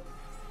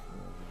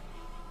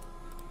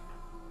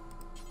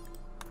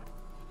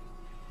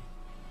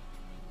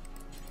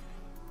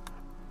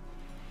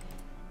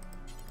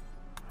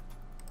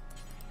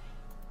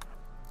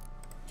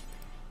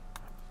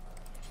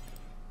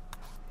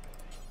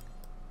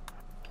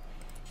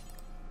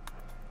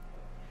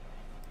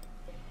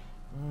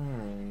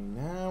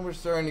we're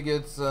starting to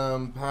get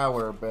some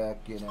power back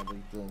in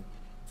everything.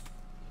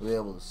 We'll be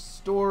able to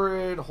store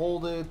it,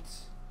 hold it.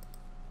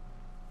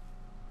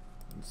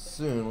 And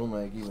soon we'll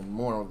make even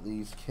more of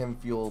these chem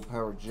fuel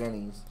power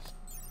jennies.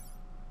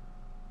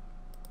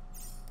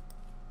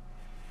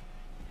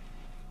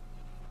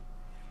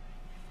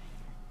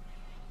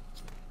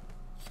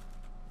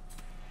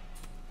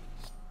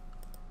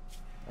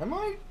 I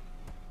might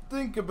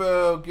think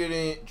about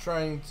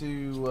trying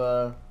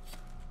to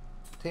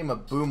tame a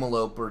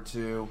boomalope or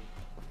two.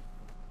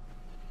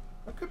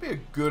 That could be a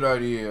good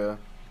idea.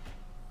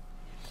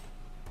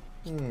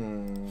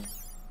 Can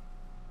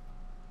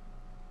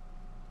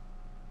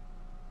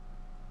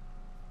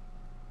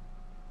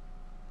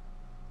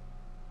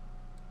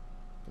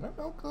I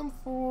milk them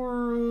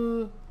for,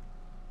 you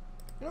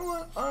know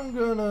what, I'm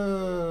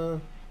gonna,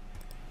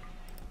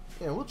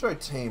 yeah, we'll try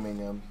taming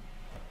them.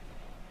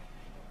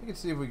 We can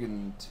see if we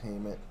can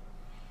tame it.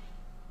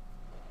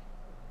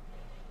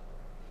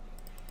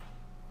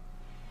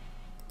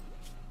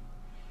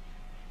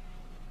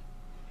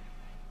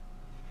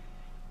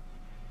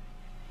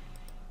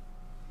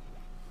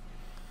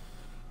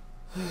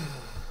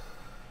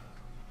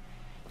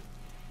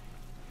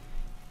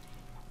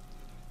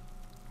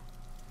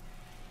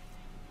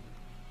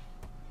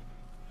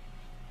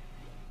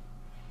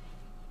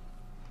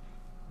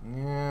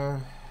 Yeah,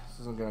 this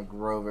isn't gonna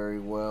grow very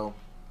well.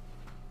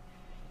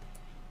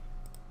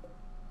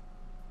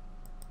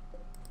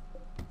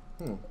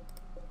 The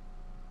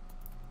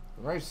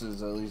rice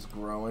is at least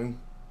growing.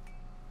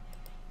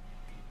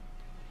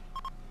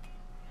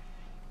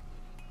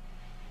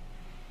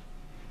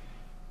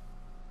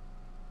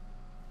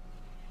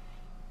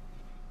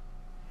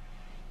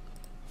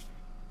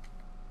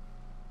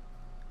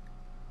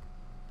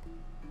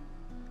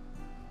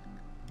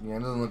 Yeah, it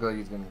doesn't look like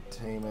he's gonna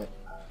tame it.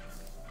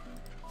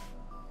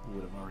 He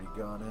would have already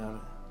gone at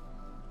it.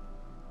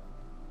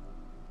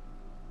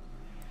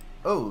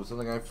 Oh,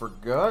 something I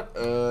forgot.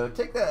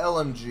 Take that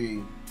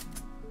LMG.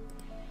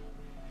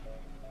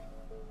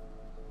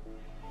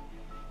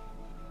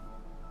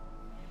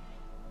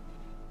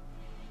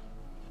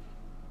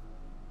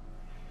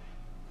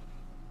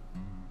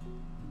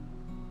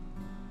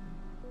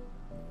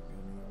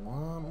 I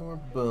want more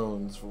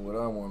bones for what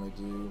I want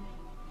to do.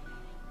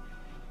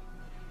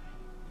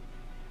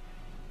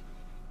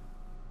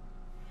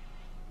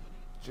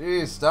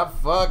 Jeez,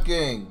 stop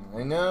fucking.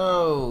 I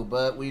know,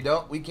 but we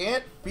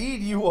can't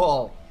feed you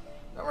all.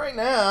 Not right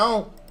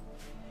now.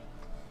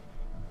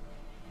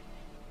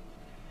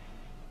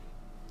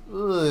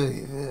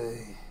 I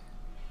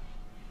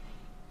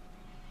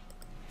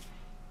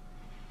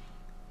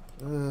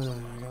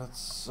got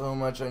so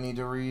much I need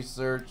to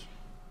research.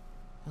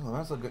 I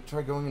might as well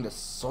try going into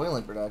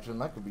soylent production.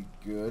 That could be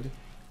good.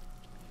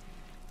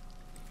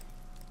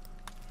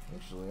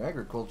 Actually,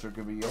 agriculture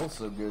could be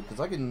also good,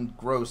 because I can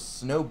grow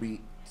snow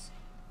beets,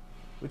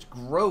 which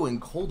grow in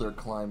colder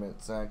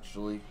climates,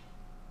 actually.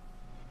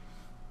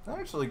 That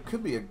actually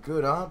could be a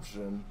good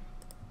option.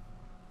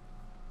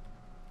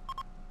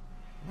 I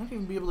might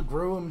even be able to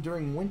grow them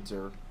during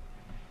winter.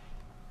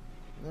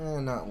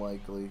 Not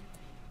likely.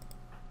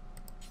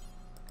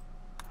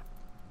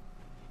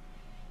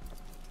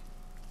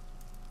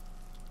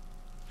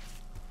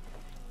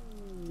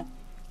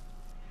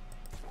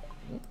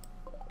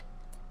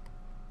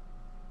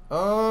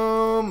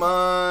 Oh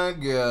my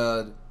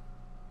god.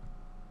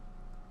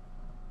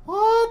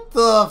 What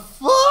the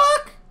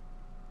fuck?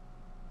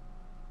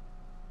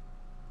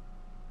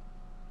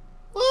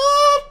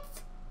 What?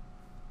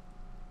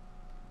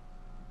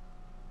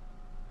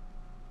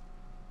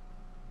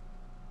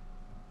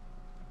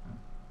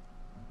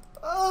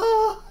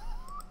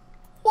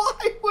 Why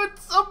would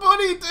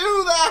somebody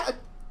do that?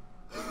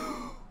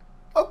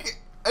 Okay,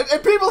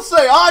 and people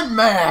say I'm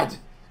mad.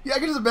 Yeah, I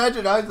can just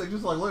imagine Isaac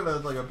just like looking at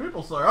it like,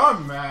 people say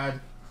I'm mad.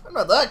 I'm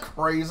not that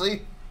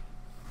crazy.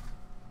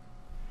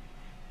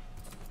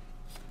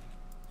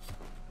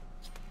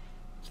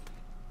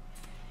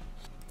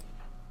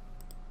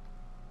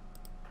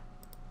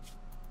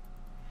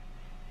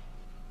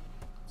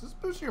 Does this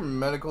boost your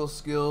medical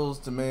skills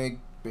to make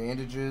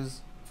bandages?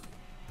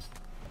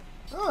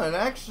 Oh, it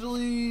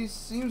actually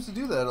seems to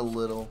do that a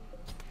little.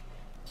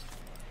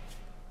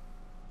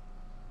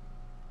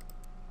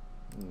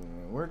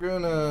 We're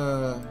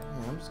gonna...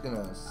 Yeah, I'm just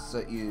gonna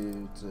set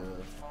you to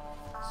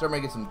start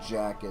making some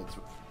jackets.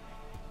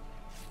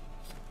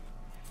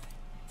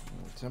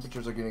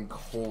 Temperatures are getting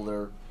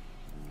colder,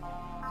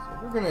 so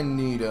we're gonna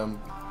need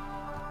them.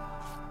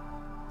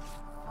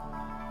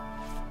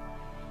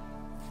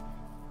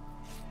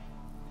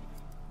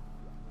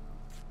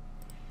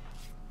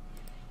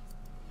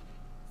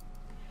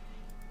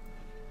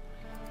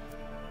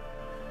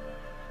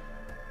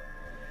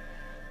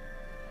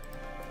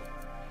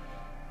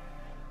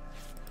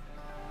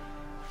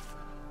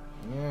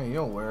 Yeah,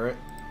 you'll wear it.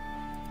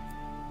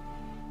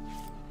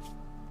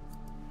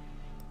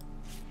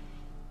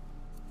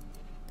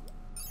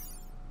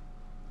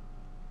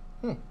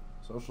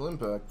 Social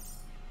impact.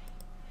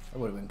 That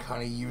would have been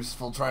kind of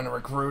useful trying to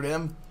recruit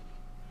him.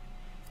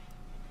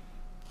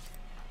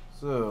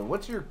 So,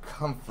 what's your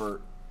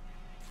comfort?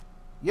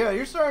 Yeah,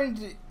 you're starting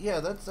to... Yeah,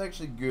 that's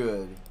actually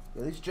good.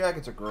 Yeah, these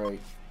jackets are great.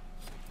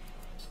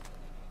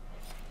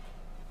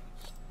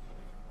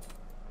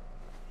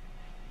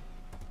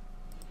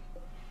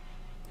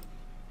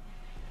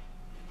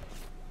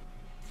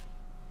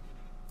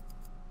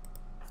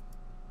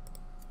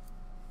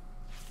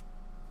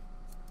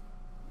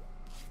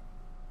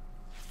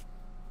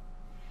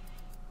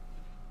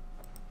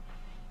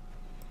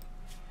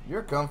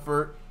 Your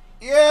comfort.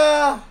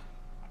 Yeah!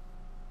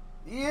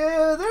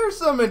 Yeah, there's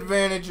some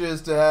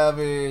advantages to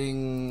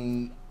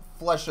having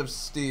Flesh of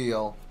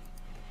Steel.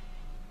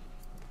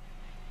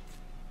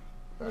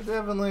 There are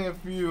definitely a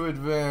few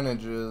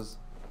advantages.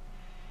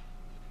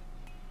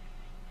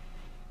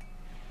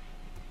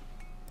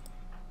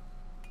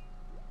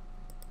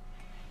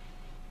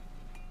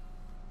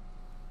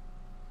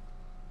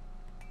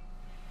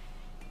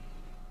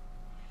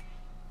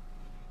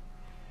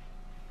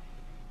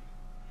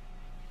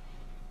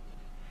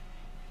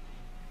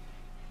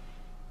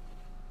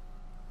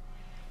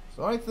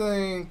 So I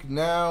think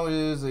now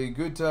is a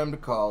good time to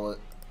call it.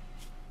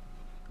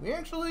 We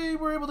actually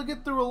were able to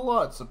get through a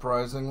lot,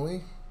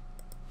 surprisingly.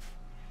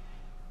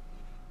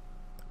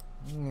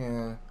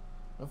 Yeah.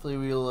 Hopefully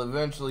we'll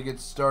eventually get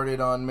started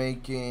on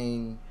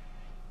making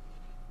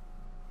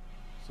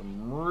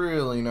some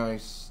really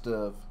nice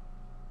stuff.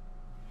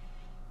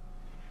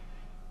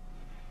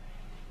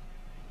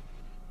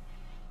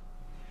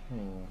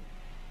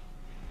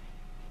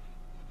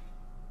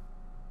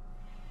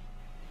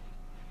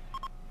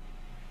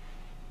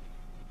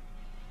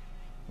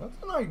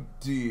 That's an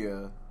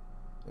idea.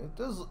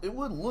 It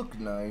would look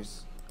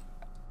nice.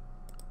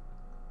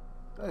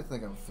 I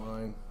think I'm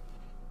fine.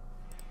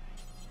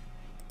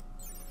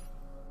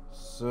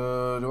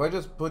 So, do I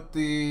just put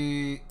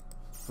the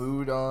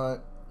food on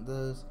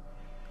this?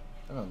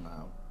 I don't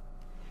know.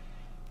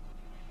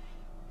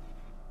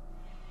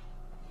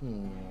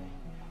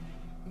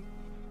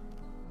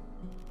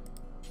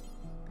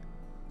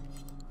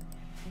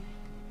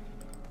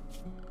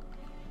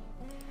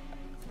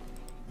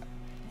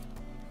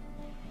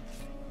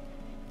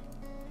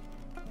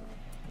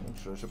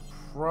 I should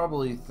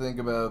probably think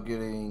about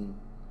getting...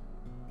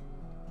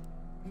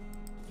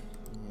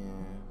 Yeah.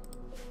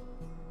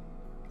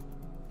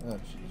 Oh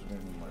jeez, we're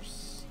gonna need more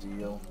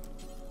steel.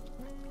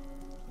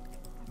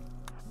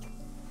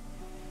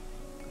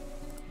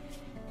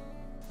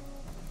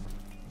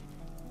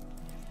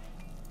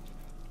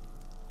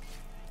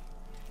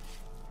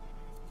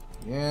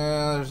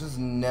 Yeah, there's just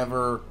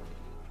never...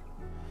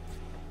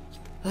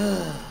 never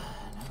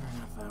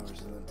enough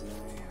hours in the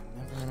day.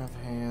 Never enough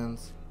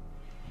hands.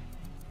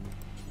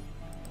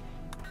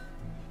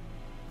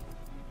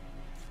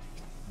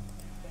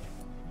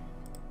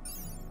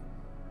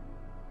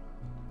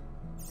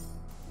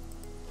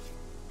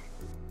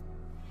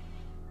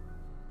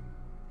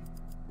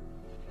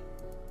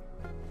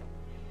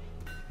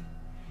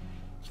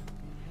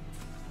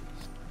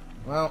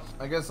 Well,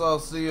 I guess I'll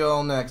see you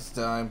all next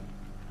time.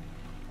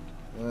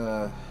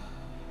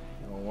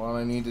 What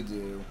I need to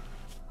do.